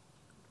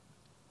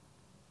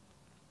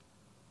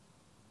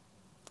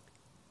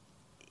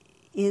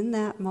 In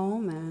that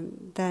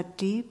moment, that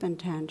deep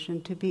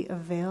intention to be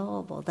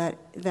available,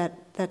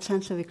 that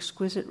sense of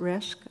exquisite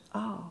risk,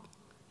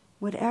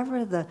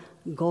 whatever the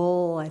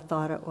goal I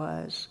thought it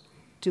was,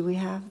 do we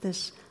have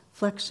this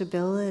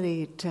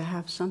flexibility to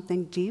have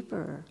something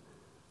deeper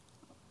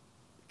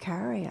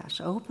carry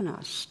us, open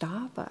us,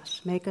 stop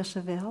us, make us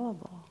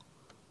available?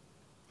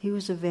 He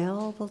was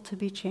available to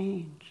be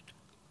changed.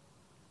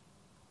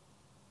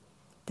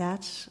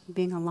 That's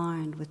being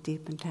aligned with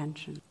deep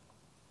intention.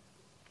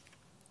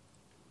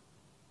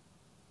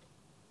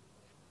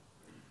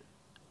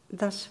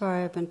 Thus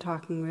far I've been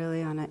talking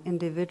really on an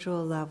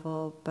individual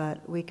level,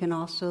 but we can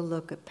also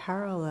look at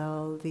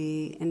parallel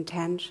the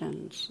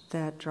intentions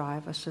that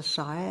drive a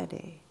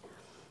society.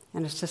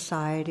 And a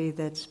society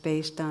that's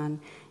based on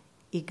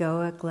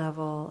egoic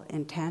level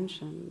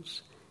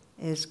intentions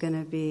is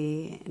going to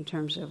be, in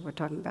terms of, we're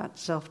talking about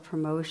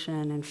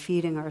self-promotion and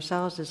feeding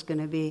ourselves, is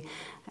going to be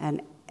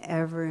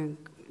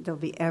there'll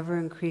be ever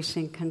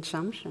increasing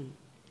consumption,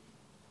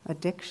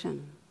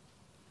 addiction.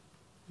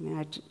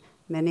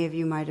 Many of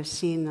you might have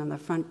seen on the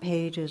front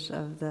page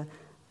of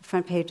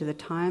the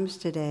Times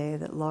today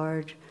that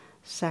large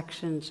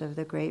sections of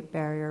the Great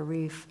Barrier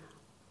Reef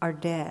are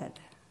dead,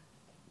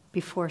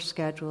 before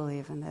schedule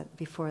even,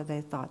 before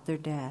they thought they're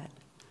dead.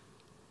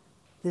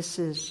 This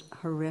is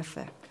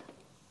horrific.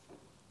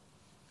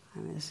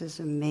 This is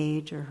a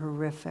major,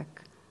 horrific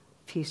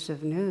piece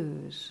of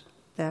news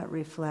that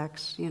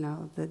reflects,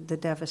 the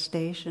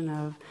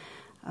devastation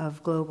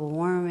of global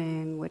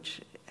warming,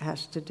 which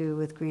has to do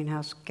with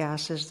greenhouse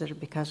gases that are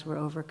because we're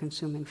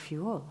over-consuming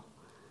fuel.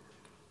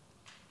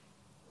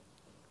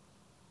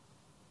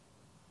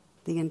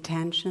 The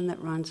intention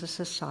that runs a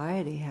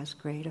society has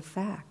great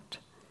effect.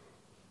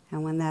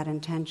 And when that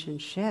intention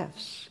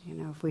shifts,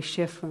 if we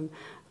shift from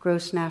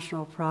gross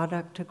national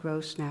product to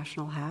gross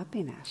national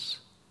happiness,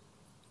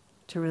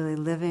 to really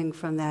living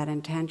from that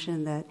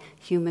intention that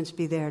humans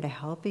be there to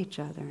help each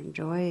other,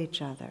 enjoy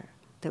each other,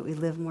 that we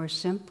live more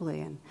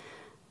simply and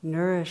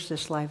nourish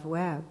this life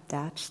web,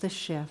 that's the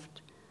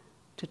shift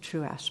to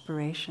true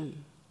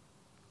aspiration.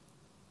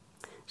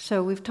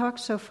 So we've talked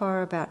so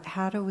far about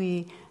how do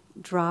we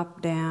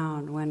drop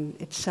down when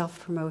it's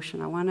self-promotion.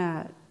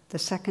 The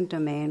second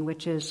domain,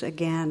 which is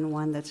again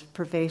one that's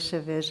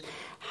pervasive, is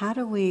how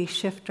do we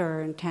shift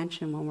our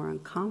intention when we're in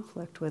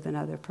conflict with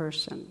another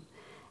person?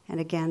 And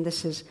again,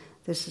 this is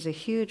a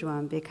huge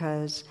one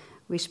because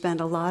we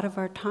spend a lot of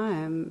our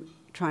time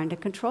trying to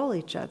control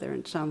each other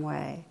in some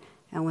way.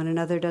 And when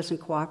another doesn't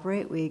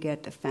cooperate, we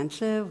get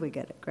defensive, we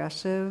get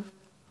aggressive,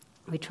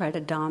 we try to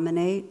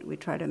dominate, we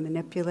try to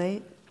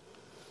manipulate.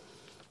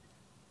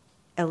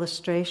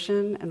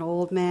 Illustration, an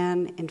old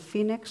man in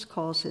Phoenix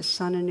calls his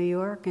son in New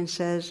York and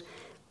says,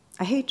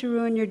 I hate to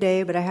ruin your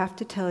day, but I have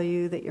to tell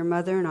you that your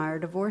mother and I are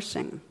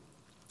divorcing.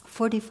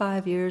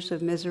 45 years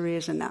of misery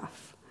is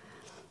enough.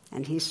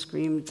 And the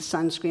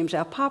son screams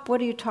out, Pop,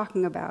 what are you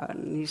talking about?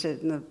 And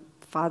the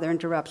father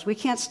interrupts, we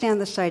can't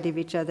stand the sight of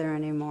each other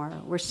anymore.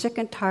 We're sick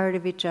and tired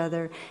of each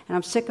other, and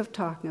I'm sick of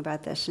talking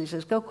about this. And he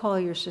says, go call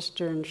your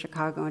sister in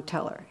Chicago and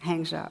tell her.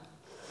 Hangs up.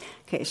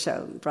 Okay,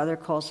 so brother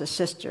calls his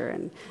sister,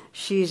 and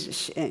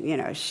she's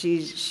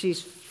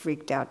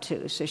freaked out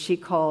too. So she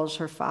calls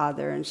her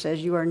father and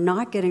says, "You are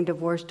not getting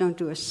divorced. Don't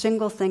do a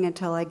single thing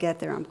until I get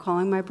there. I'm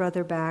calling my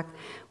brother back.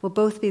 We'll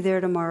both be there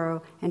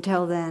tomorrow.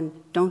 Until then,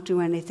 don't do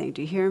anything.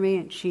 Do you hear me?"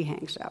 And she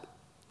hangs up.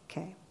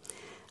 Okay.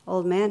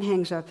 Old man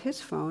hangs up his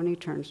phone. He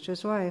turns to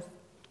his wife.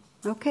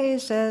 "Okay," he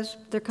says,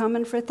 "they're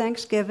coming for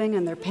Thanksgiving,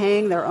 and they're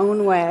paying their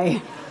own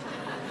way."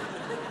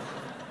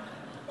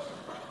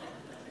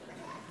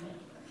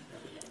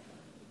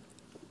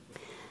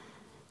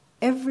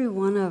 Every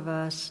one of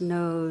us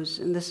knows,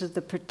 and this is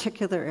the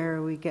particular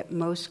area we get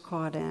most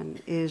caught in,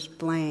 is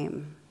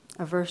blame,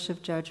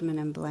 aversive judgment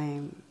and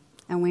blame.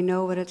 And we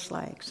know what it's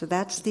like. So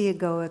that's the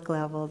egoic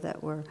level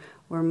that we're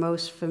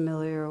most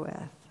familiar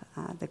with,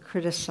 the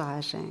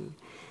criticizing.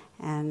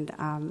 And,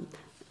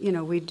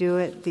 we do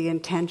it, the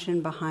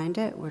intention behind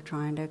it, we're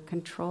trying to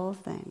control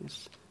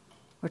things.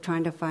 We're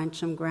trying to find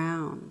some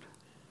ground.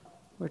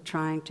 We're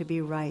trying to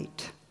be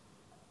right.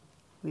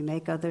 We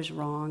make others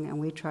wrong, and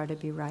we try to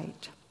be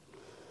right.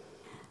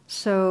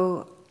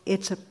 So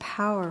it's a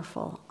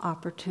powerful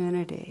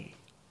opportunity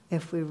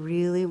if we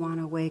really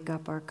want to wake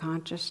up our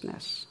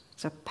consciousness.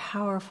 It's a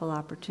powerful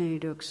opportunity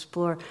to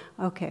explore,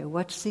 okay,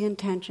 what's the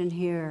intention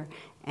here?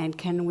 And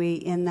can we,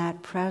 in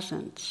that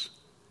presence,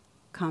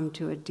 come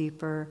to a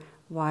deeper,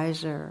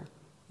 wiser,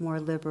 more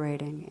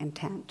liberating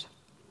intent?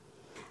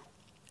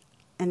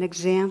 An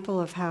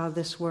example of how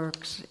this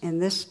works in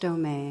this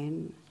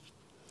domain,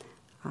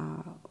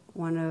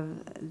 one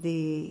of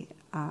the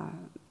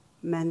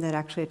men that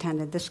actually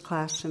attended this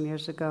class some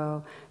years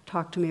ago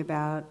talked to me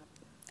about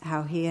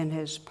how he and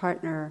his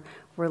partner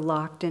were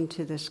locked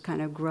into this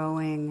kind of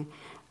growing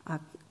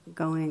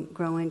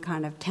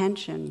kind of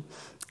tension.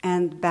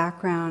 And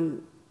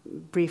background,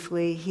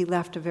 briefly, he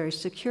left a very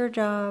secure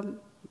job,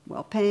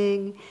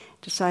 well-paying,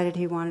 decided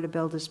he wanted to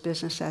build his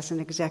business as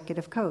an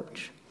executive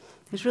coach.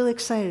 He was really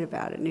excited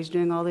about it, and he's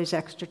doing all these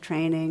extra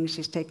trainings.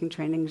 He's taking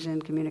trainings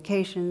in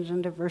communications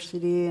and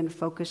diversity and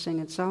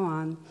focusing and so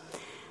on.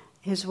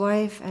 His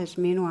wife has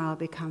meanwhile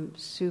become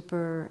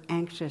super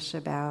anxious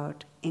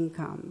about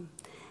income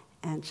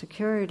and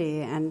security,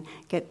 and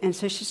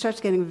so she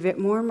starts getting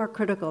more and more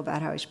critical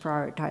about how he's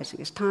prioritizing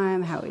his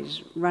time, how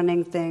he's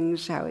running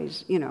things, how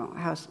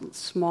how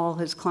small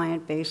his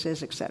client base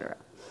is, etc.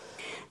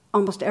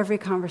 Almost every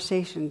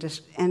conversation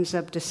just ends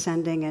up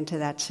descending into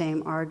that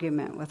same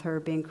argument, with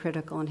her being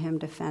critical and him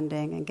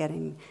defending and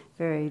getting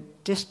very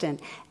distant.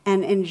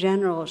 And in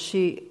general,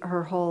 she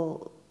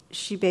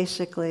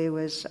basically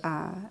was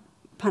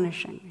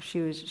punishing. She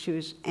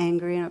was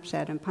angry and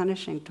upset and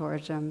punishing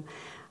towards him.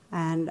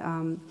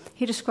 And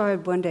he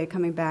described one day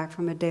coming back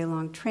from a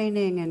day-long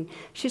training, and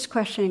she's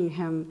questioning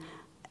him,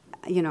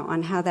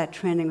 on how that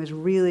training was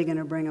really going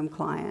to bring him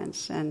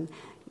clients, and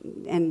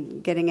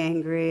getting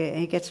angry. And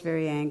he gets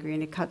very angry,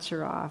 and he cuts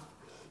her off.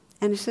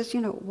 And he says,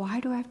 "Why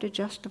do I have to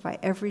justify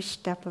every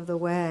step of the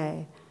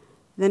way?"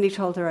 Then he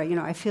told her,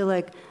 "I feel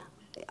like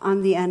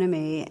I'm the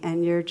enemy,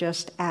 and you're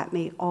just at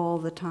me all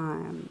the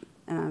time."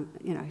 And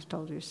he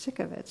told her he was sick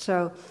of it.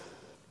 So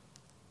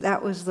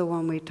that was the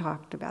one we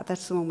talked about.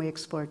 That's the one we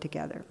explored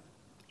together.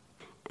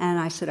 And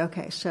I said,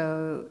 "Okay,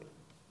 so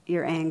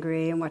you're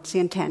angry, and what's the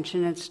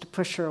intention?" It's to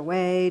push her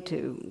away,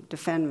 to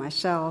defend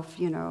myself,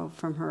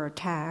 from her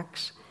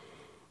attacks.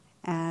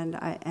 And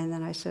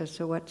then I said,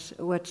 "So what's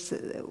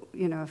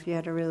if you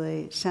had to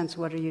really sense,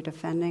 what are you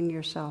defending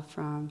yourself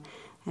from?"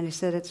 And he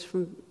said, "It's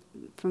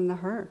from the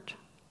hurt."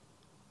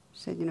 He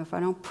said, "If I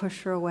don't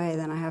push her away,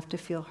 then I have to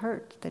feel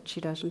hurt that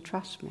she doesn't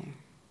trust me."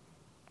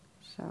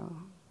 So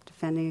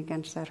defending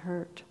against that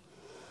hurt.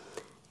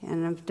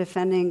 And I'm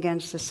defending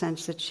against the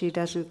sense that she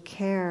doesn't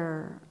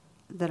care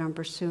that I'm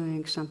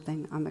pursuing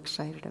something I'm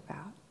excited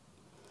about.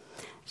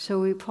 So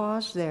we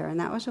paused there, and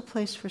that was a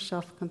place for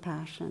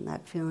self-compassion,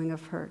 that feeling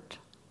of hurt.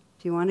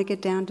 If you want to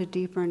get down to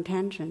deeper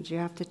intentions, you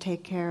have to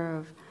take care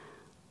of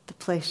the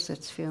place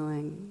that's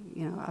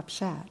feeling,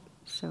 upset.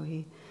 So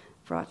he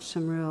brought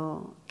some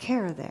real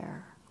care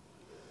there.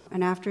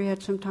 And after he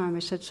had some time, I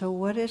said, "So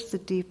what is the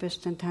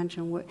deepest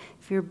intention?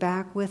 If you're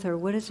back with her,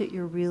 what is it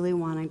you're really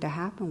wanting to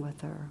happen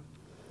with her?"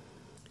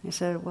 He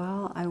said,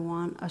 "Well, I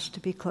want us to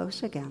be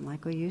close again,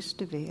 like we used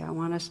to be. I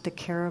want us to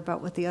care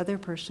about what the other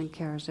person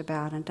cares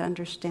about and to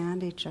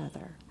understand each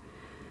other."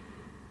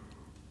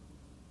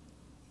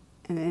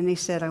 And he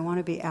said, "I want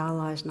to be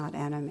allies, not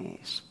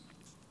enemies."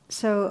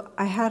 So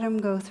I had him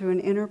go through an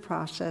inner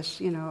process,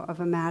 of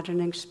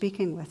imagining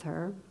speaking with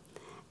her.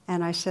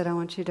 And I said, "I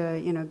want you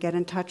to, get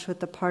in touch with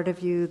the part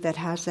of you that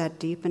has that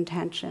deep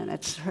intention.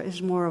 It's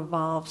his more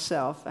evolved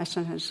self. I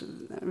sometimes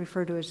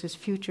refer to it as his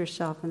future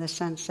self, in the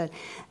sense that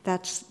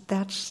that's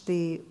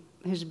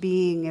his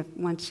being. If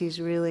once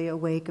he's really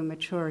awake and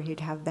mature,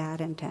 he'd have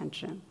that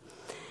intention."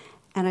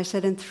 And I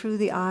said, "And through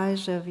the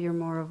eyes of your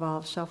more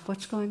evolved self,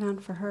 what's going on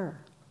for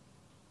her?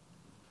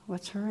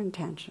 What's her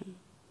intention?"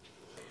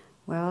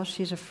 "Well,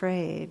 she's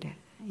afraid.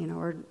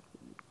 We're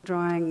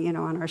drawing,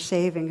 on our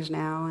savings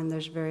now, and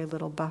there's very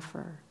little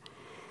buffer.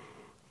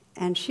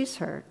 And she's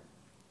hurt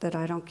that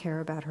I don't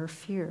care about her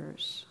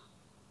fears."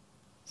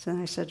 So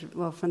then I said,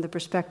 well, from the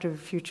perspective of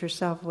future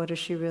self, what does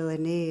she really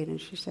need? And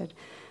she said,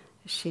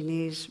 she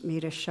needs me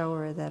to show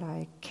her that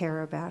I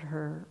care about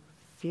her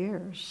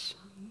fears,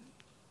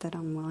 that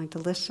I'm willing to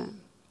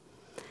listen.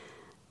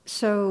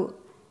 So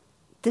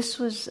this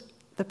was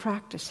the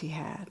practice he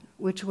had,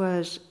 which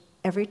was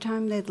every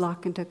time they'd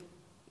lock into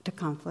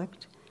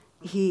conflict,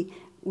 he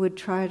would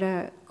try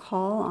to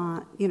call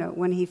on,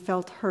 when he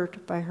felt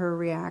hurt by her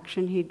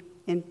reaction,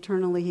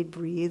 he'd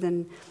breathe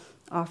and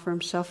offer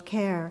him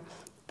self-care,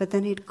 but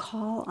then he'd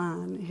call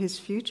on his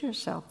future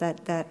self,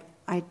 that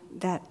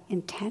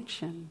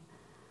intention,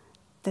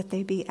 that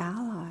they be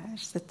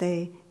allies, that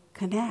they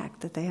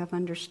connect, that they have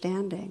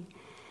understanding.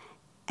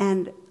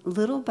 And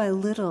little by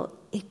little,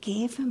 it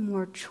gave him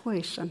more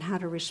choice on how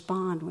to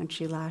respond when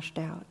she lashed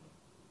out.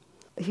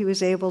 He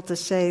was able to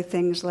say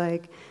things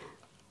like,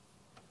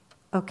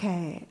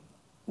 okay,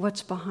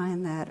 what's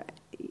behind that?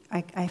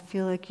 I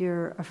feel like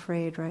you're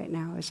afraid right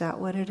now. Is that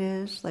what it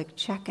is? Like,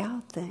 check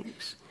out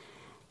things.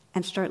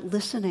 And start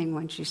listening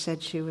when she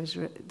said she was,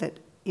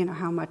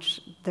 how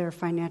much their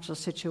financial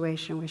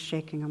situation was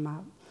shaking them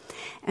up.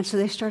 And so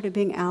they started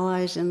being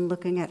allies and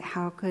looking at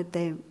how could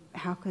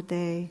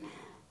they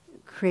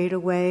create a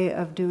way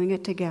of doing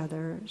it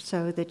together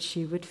so that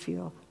she would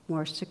feel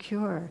more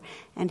secure.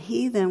 And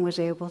he then was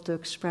able to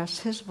express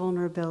his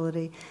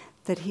vulnerability,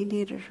 that he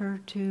needed her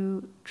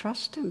to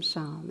trust him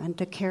some and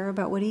to care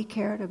about what he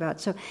cared about.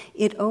 So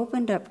it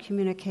opened up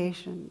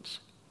communications.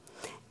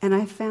 And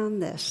I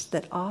found this,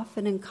 that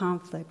often in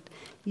conflict,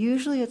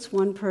 usually it's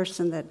one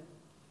person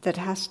that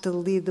has to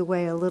lead the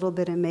way a little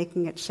bit in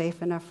making it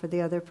safe enough for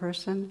the other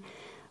person.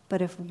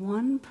 But if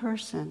one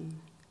person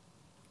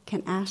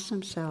can ask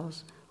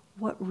themselves,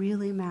 what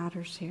really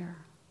matters here?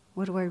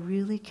 What do I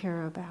really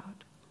care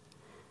about?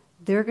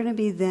 They're going to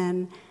be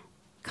then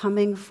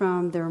coming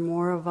from their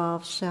more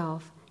evolved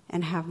self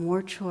and have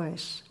more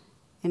choice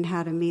in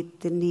how to meet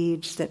the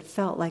needs that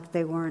felt like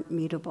they weren't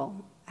meetable,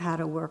 how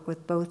to work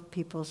with both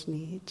people's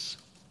needs.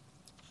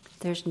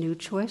 There's new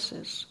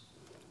choices.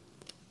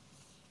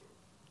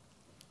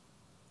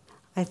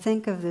 I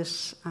think of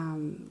this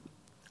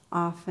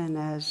often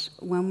as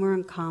when we're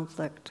in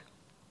conflict,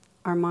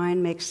 our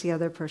mind makes the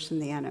other person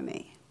the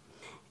enemy.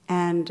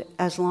 And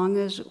as long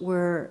as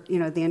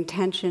the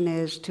intention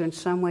is to in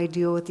some way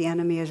deal with the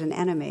enemy as an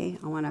enemy,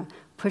 I want to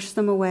push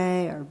them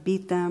away or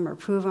beat them or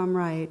prove I'm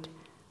right,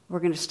 we're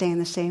going to stay in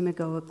the same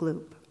egoic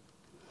loop.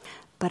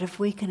 But if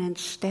we can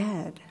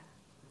instead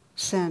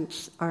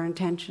sense our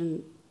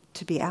intention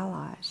to be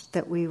allies,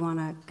 that we want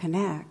to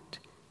connect,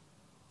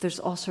 there's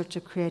all sorts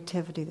of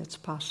creativity that's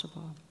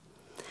possible.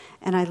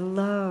 And I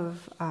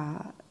love,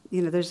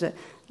 there's a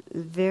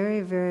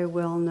very, very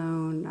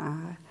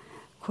well-known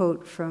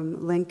quote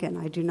from Lincoln,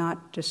 I do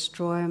not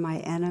destroy my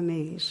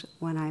enemies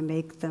when I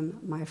make them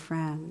my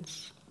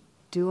friends.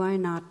 Do I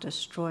not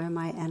destroy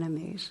my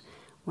enemies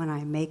when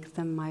I make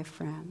them my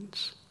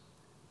friends?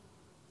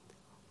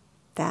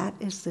 That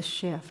is the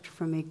shift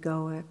from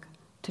egoic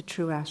to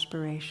true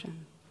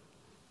aspiration,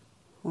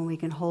 when we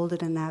can hold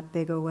it in that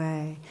big a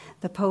way.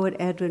 The poet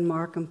Edwin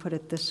Markham put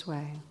it this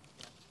way: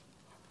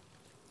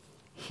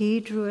 he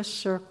drew a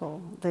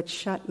circle that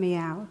shut me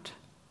out,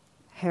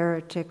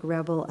 heretic,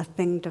 rebel, a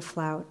thing to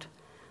flout.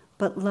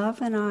 But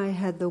love and I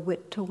had the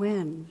wit to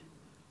win.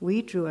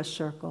 We drew a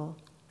circle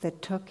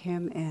that took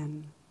him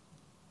in.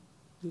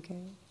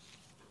 Okay?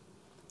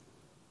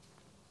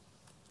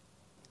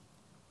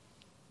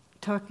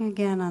 Talking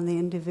again on the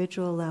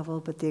individual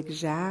level, but the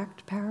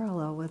exact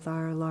parallel with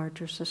our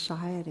larger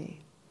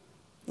society.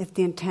 If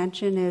the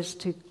intention is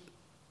to,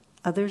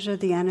 others are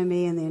the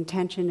enemy, and the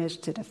intention is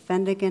to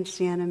defend against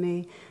the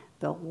enemy,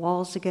 build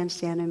walls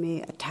against the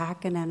enemy,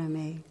 attack an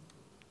enemy,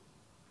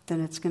 then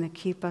it's going to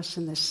keep us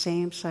in the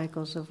same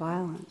cycles of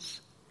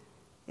violence.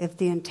 If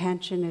the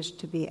intention is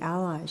to be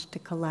allies, to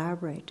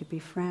collaborate, to be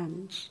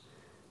friends,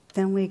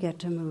 then we get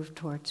to move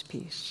towards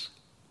peace.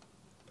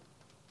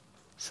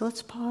 So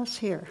let's pause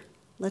here.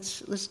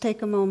 Let's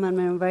take a moment. I'm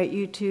going to invite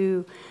you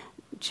to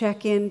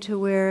check into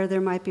where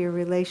there might be a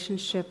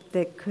relationship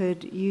that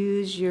could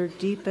use your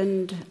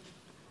deepened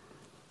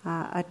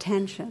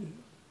attention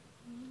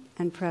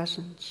and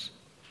presence.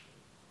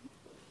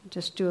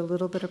 Just do a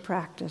little bit of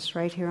practice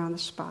right here on the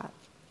spot.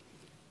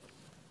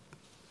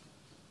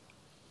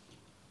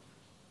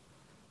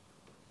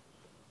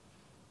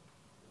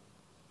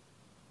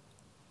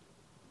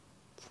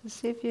 So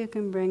see if you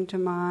can bring to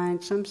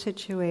mind some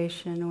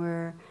situation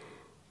where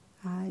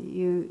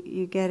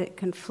you get it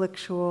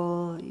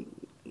conflictual,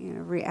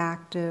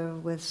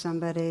 reactive with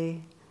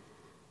somebody,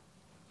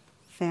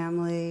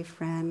 family,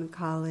 friend,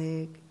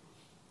 colleague.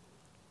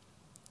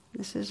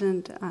 This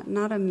isn't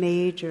not a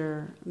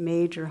major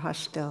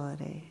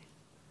hostility,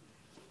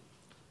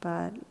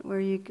 but where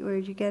you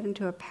get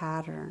into a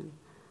pattern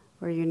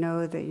where you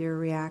know that you're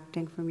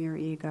reacting from your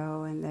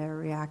ego and they're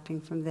reacting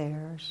from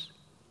theirs.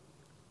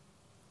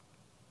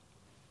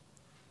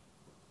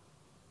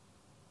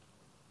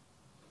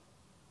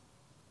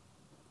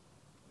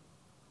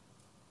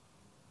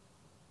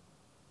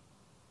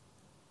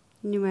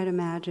 And you might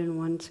imagine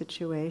one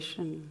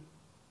situation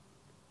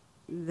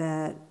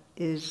that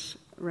is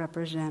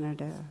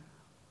representative.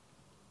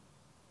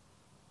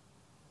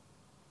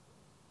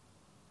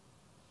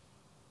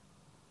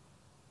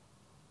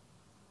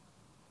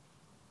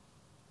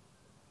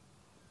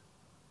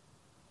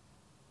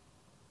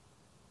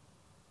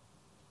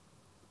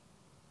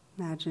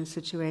 Imagine a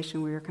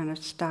situation where you're kind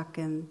of stuck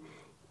in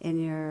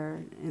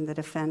the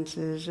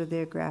defenses or the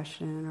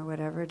aggression or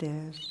whatever it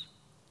is.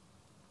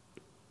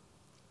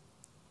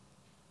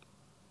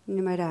 And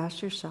you might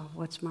ask yourself,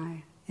 what's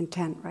my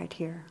intent right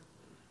here?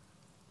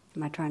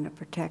 Am I trying to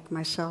protect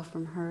myself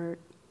from hurt?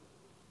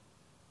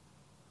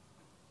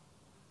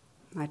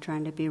 Am I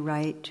trying to be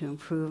right, to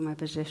improve my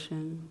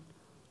position,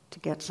 to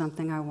get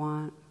something I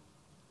want?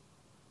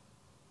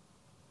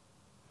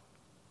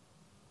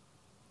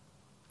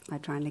 Am I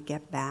trying to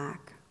get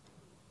back?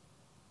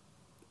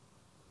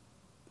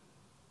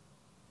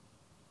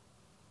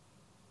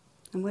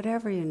 And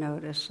whatever you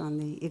notice on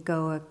the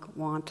egoic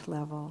want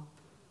level,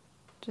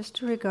 just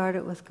to regard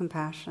it with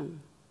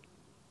compassion.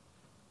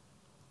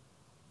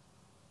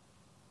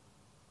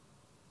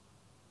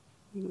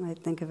 You might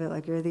think of it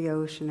like you're the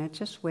ocean. It's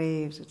just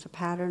waves. It's a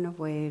pattern of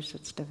waves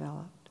that's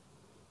developed.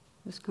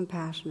 Just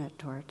compassionate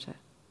towards it.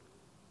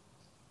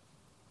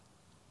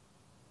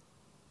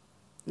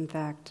 In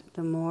fact,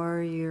 the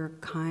more you're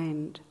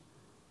kind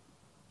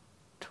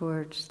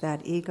towards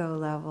that ego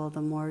level,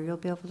 the more you'll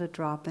be able to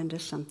drop into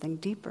something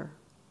deeper.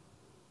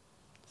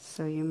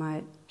 So you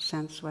might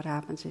sense what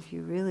happens if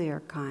you really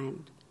are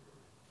kind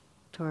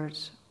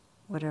towards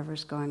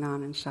whatever's going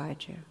on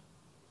inside you.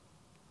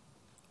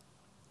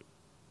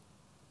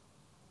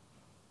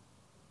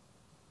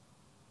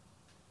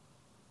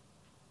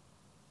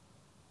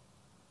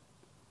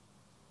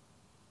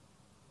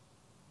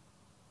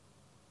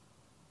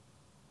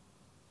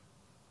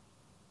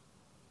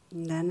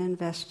 And then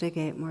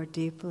investigate more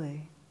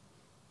deeply.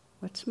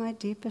 What's my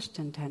deepest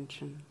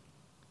intention?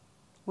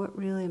 What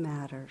really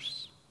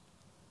matters?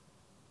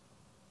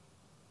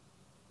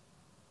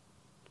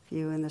 If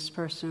you and this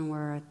person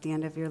were at the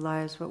end of your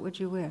lives, what would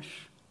you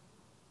wish?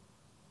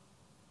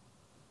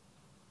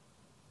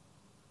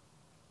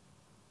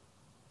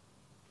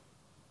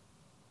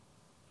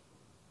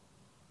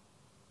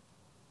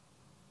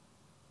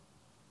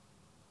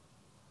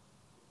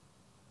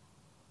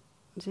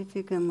 See if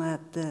you can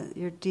let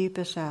your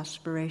deepest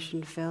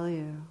aspiration fill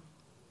you.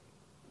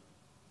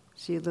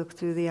 So you look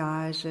through the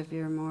eyes of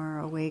your more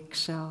awake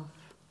self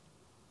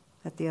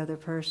at the other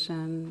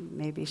person,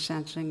 maybe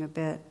sensing a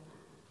bit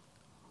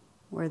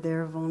where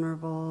they're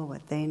vulnerable,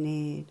 what they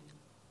need.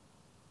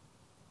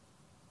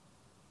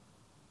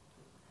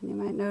 And you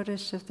might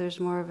notice if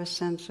there's more of a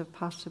sense of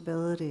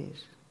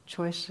possibilities,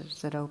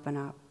 choices that open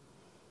up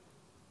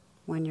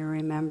when you're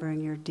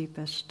remembering your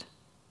deepest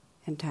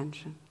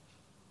intention.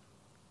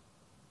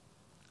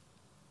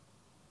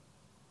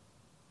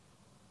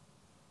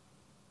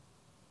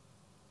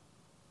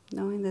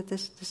 Knowing that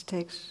this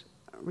takes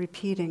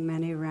repeating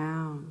many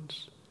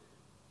rounds.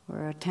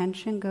 Where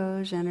attention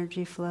goes,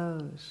 energy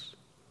flows.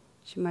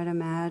 So you might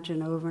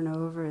imagine over and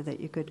over that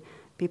you could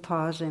be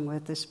pausing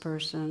with this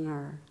person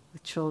or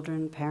with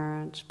children,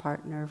 parents,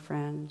 partner,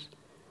 friends.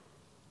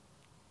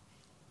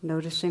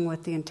 Noticing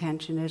what the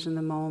intention is in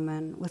the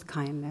moment with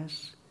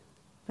kindness.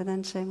 But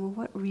then saying, well,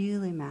 what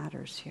really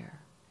matters here?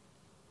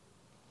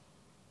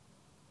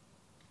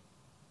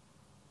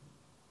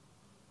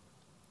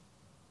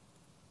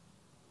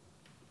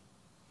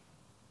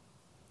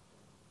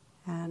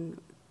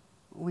 And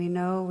we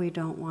know we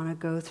don't want to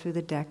go through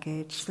the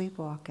decades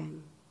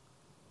sleepwalking,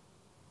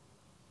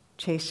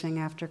 chasing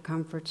after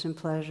comforts and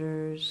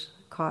pleasures,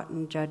 caught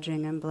in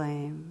judging and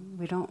blame.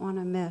 We don't want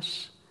to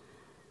miss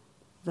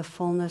the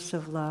fullness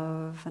of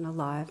love and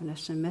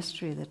aliveness and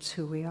mystery that's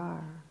who we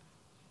are.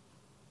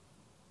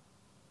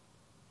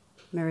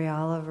 Mary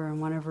Oliver, in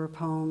one of her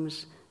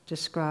poems,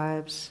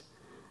 describes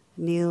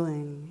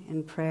kneeling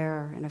in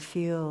prayer in a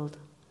field,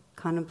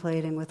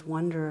 contemplating with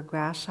wonder a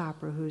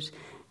grasshopper who's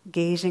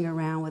gazing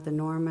around with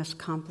enormous,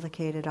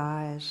 complicated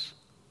eyes.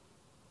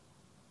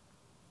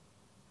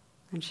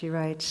 And she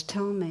writes,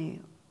 "Tell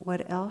me,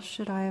 what else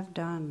should I have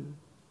done?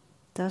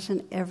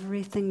 Doesn't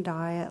everything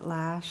die at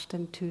last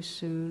and too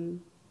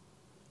soon?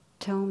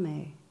 Tell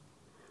me,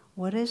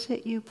 what is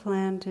it you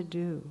plan to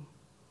do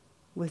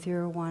with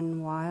your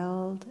one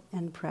wild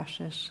and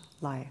precious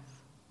life?"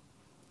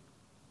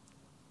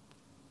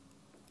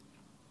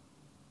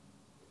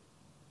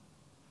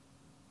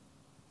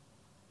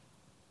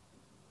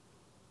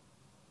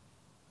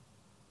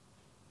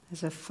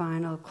 As a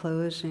final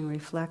closing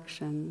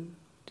reflection,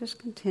 just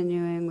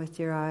continuing with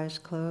your eyes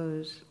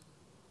closed,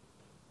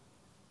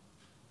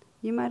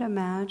 you might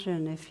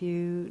imagine if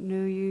you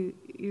knew you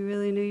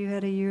really knew you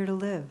had a year to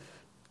live.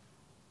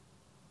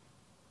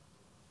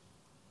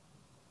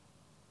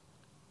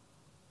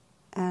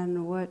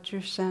 And what's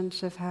your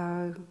sense of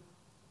how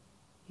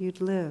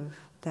you'd live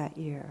that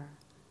year?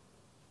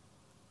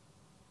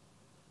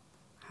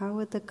 How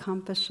would the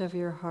compass of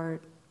your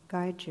heart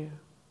guide you?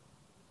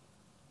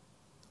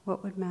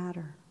 What would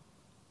matter?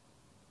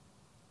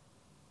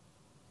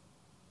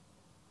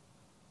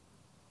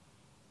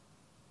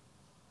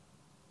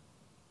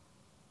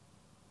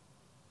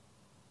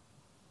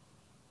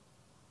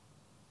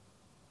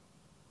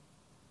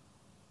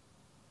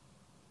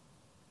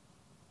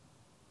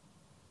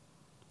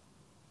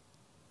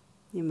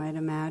 might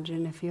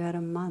imagine if you had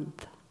a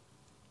month.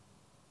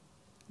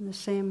 In the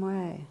same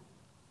way.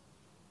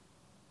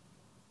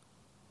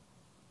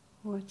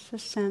 What's the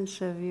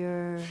sense of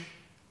your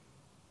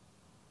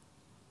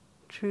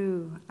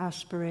true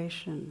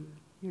aspiration,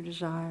 your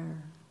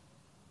desire?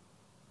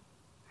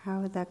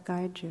 How would that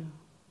guide you?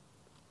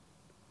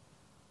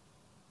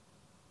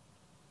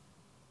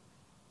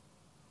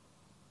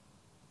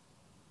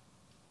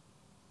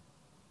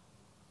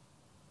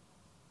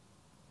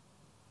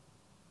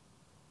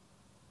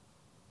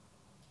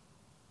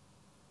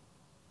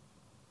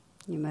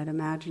 You might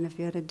imagine if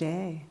you had a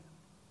day.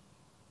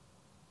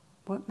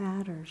 What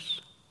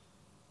matters?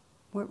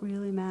 What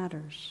really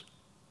matters?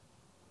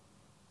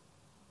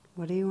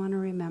 What do you want to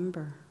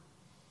remember?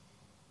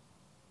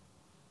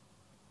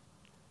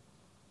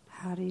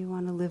 How do you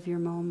want to live your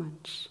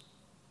moments?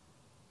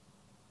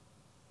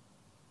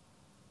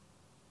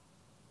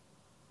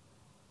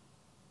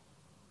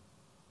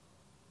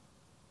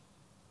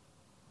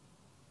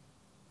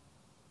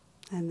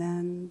 And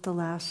then the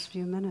last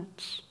few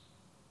minutes.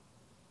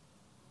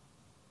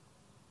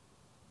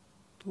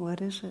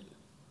 What is it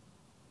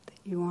that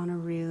you want to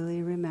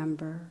really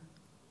remember,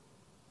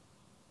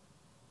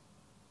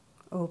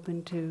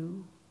 open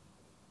to,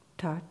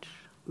 touch,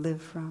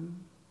 live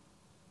from,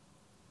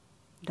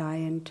 die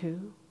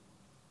into?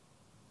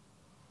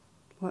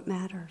 What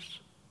matters?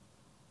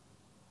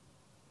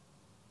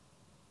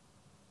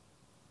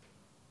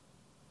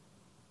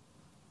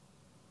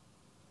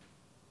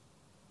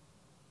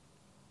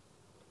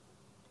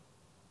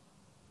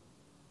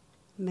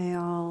 May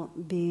all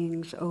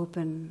beings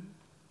open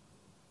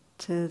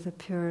to the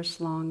purest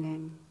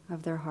longing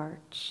of their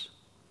hearts.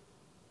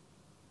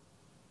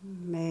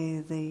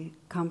 May the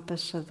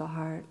compass of the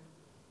heart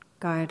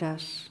guide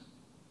us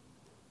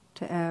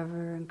to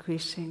ever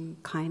increasing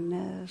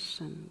kindness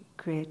and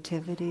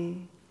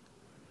creativity,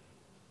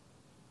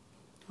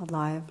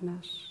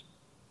 aliveness.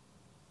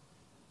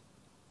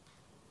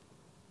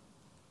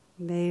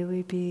 May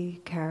we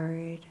be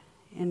carried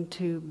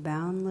into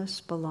boundless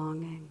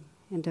belonging,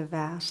 into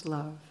vast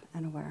love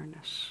and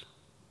awareness.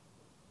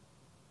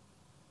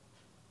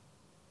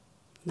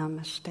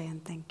 Namaste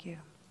and thank you.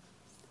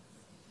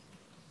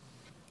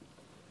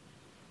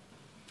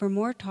 For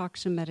more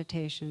talks and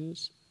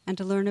meditations, and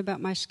to learn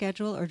about my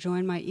schedule or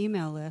join my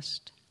email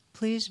list,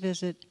 please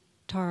visit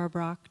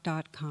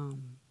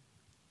tarabrach.com.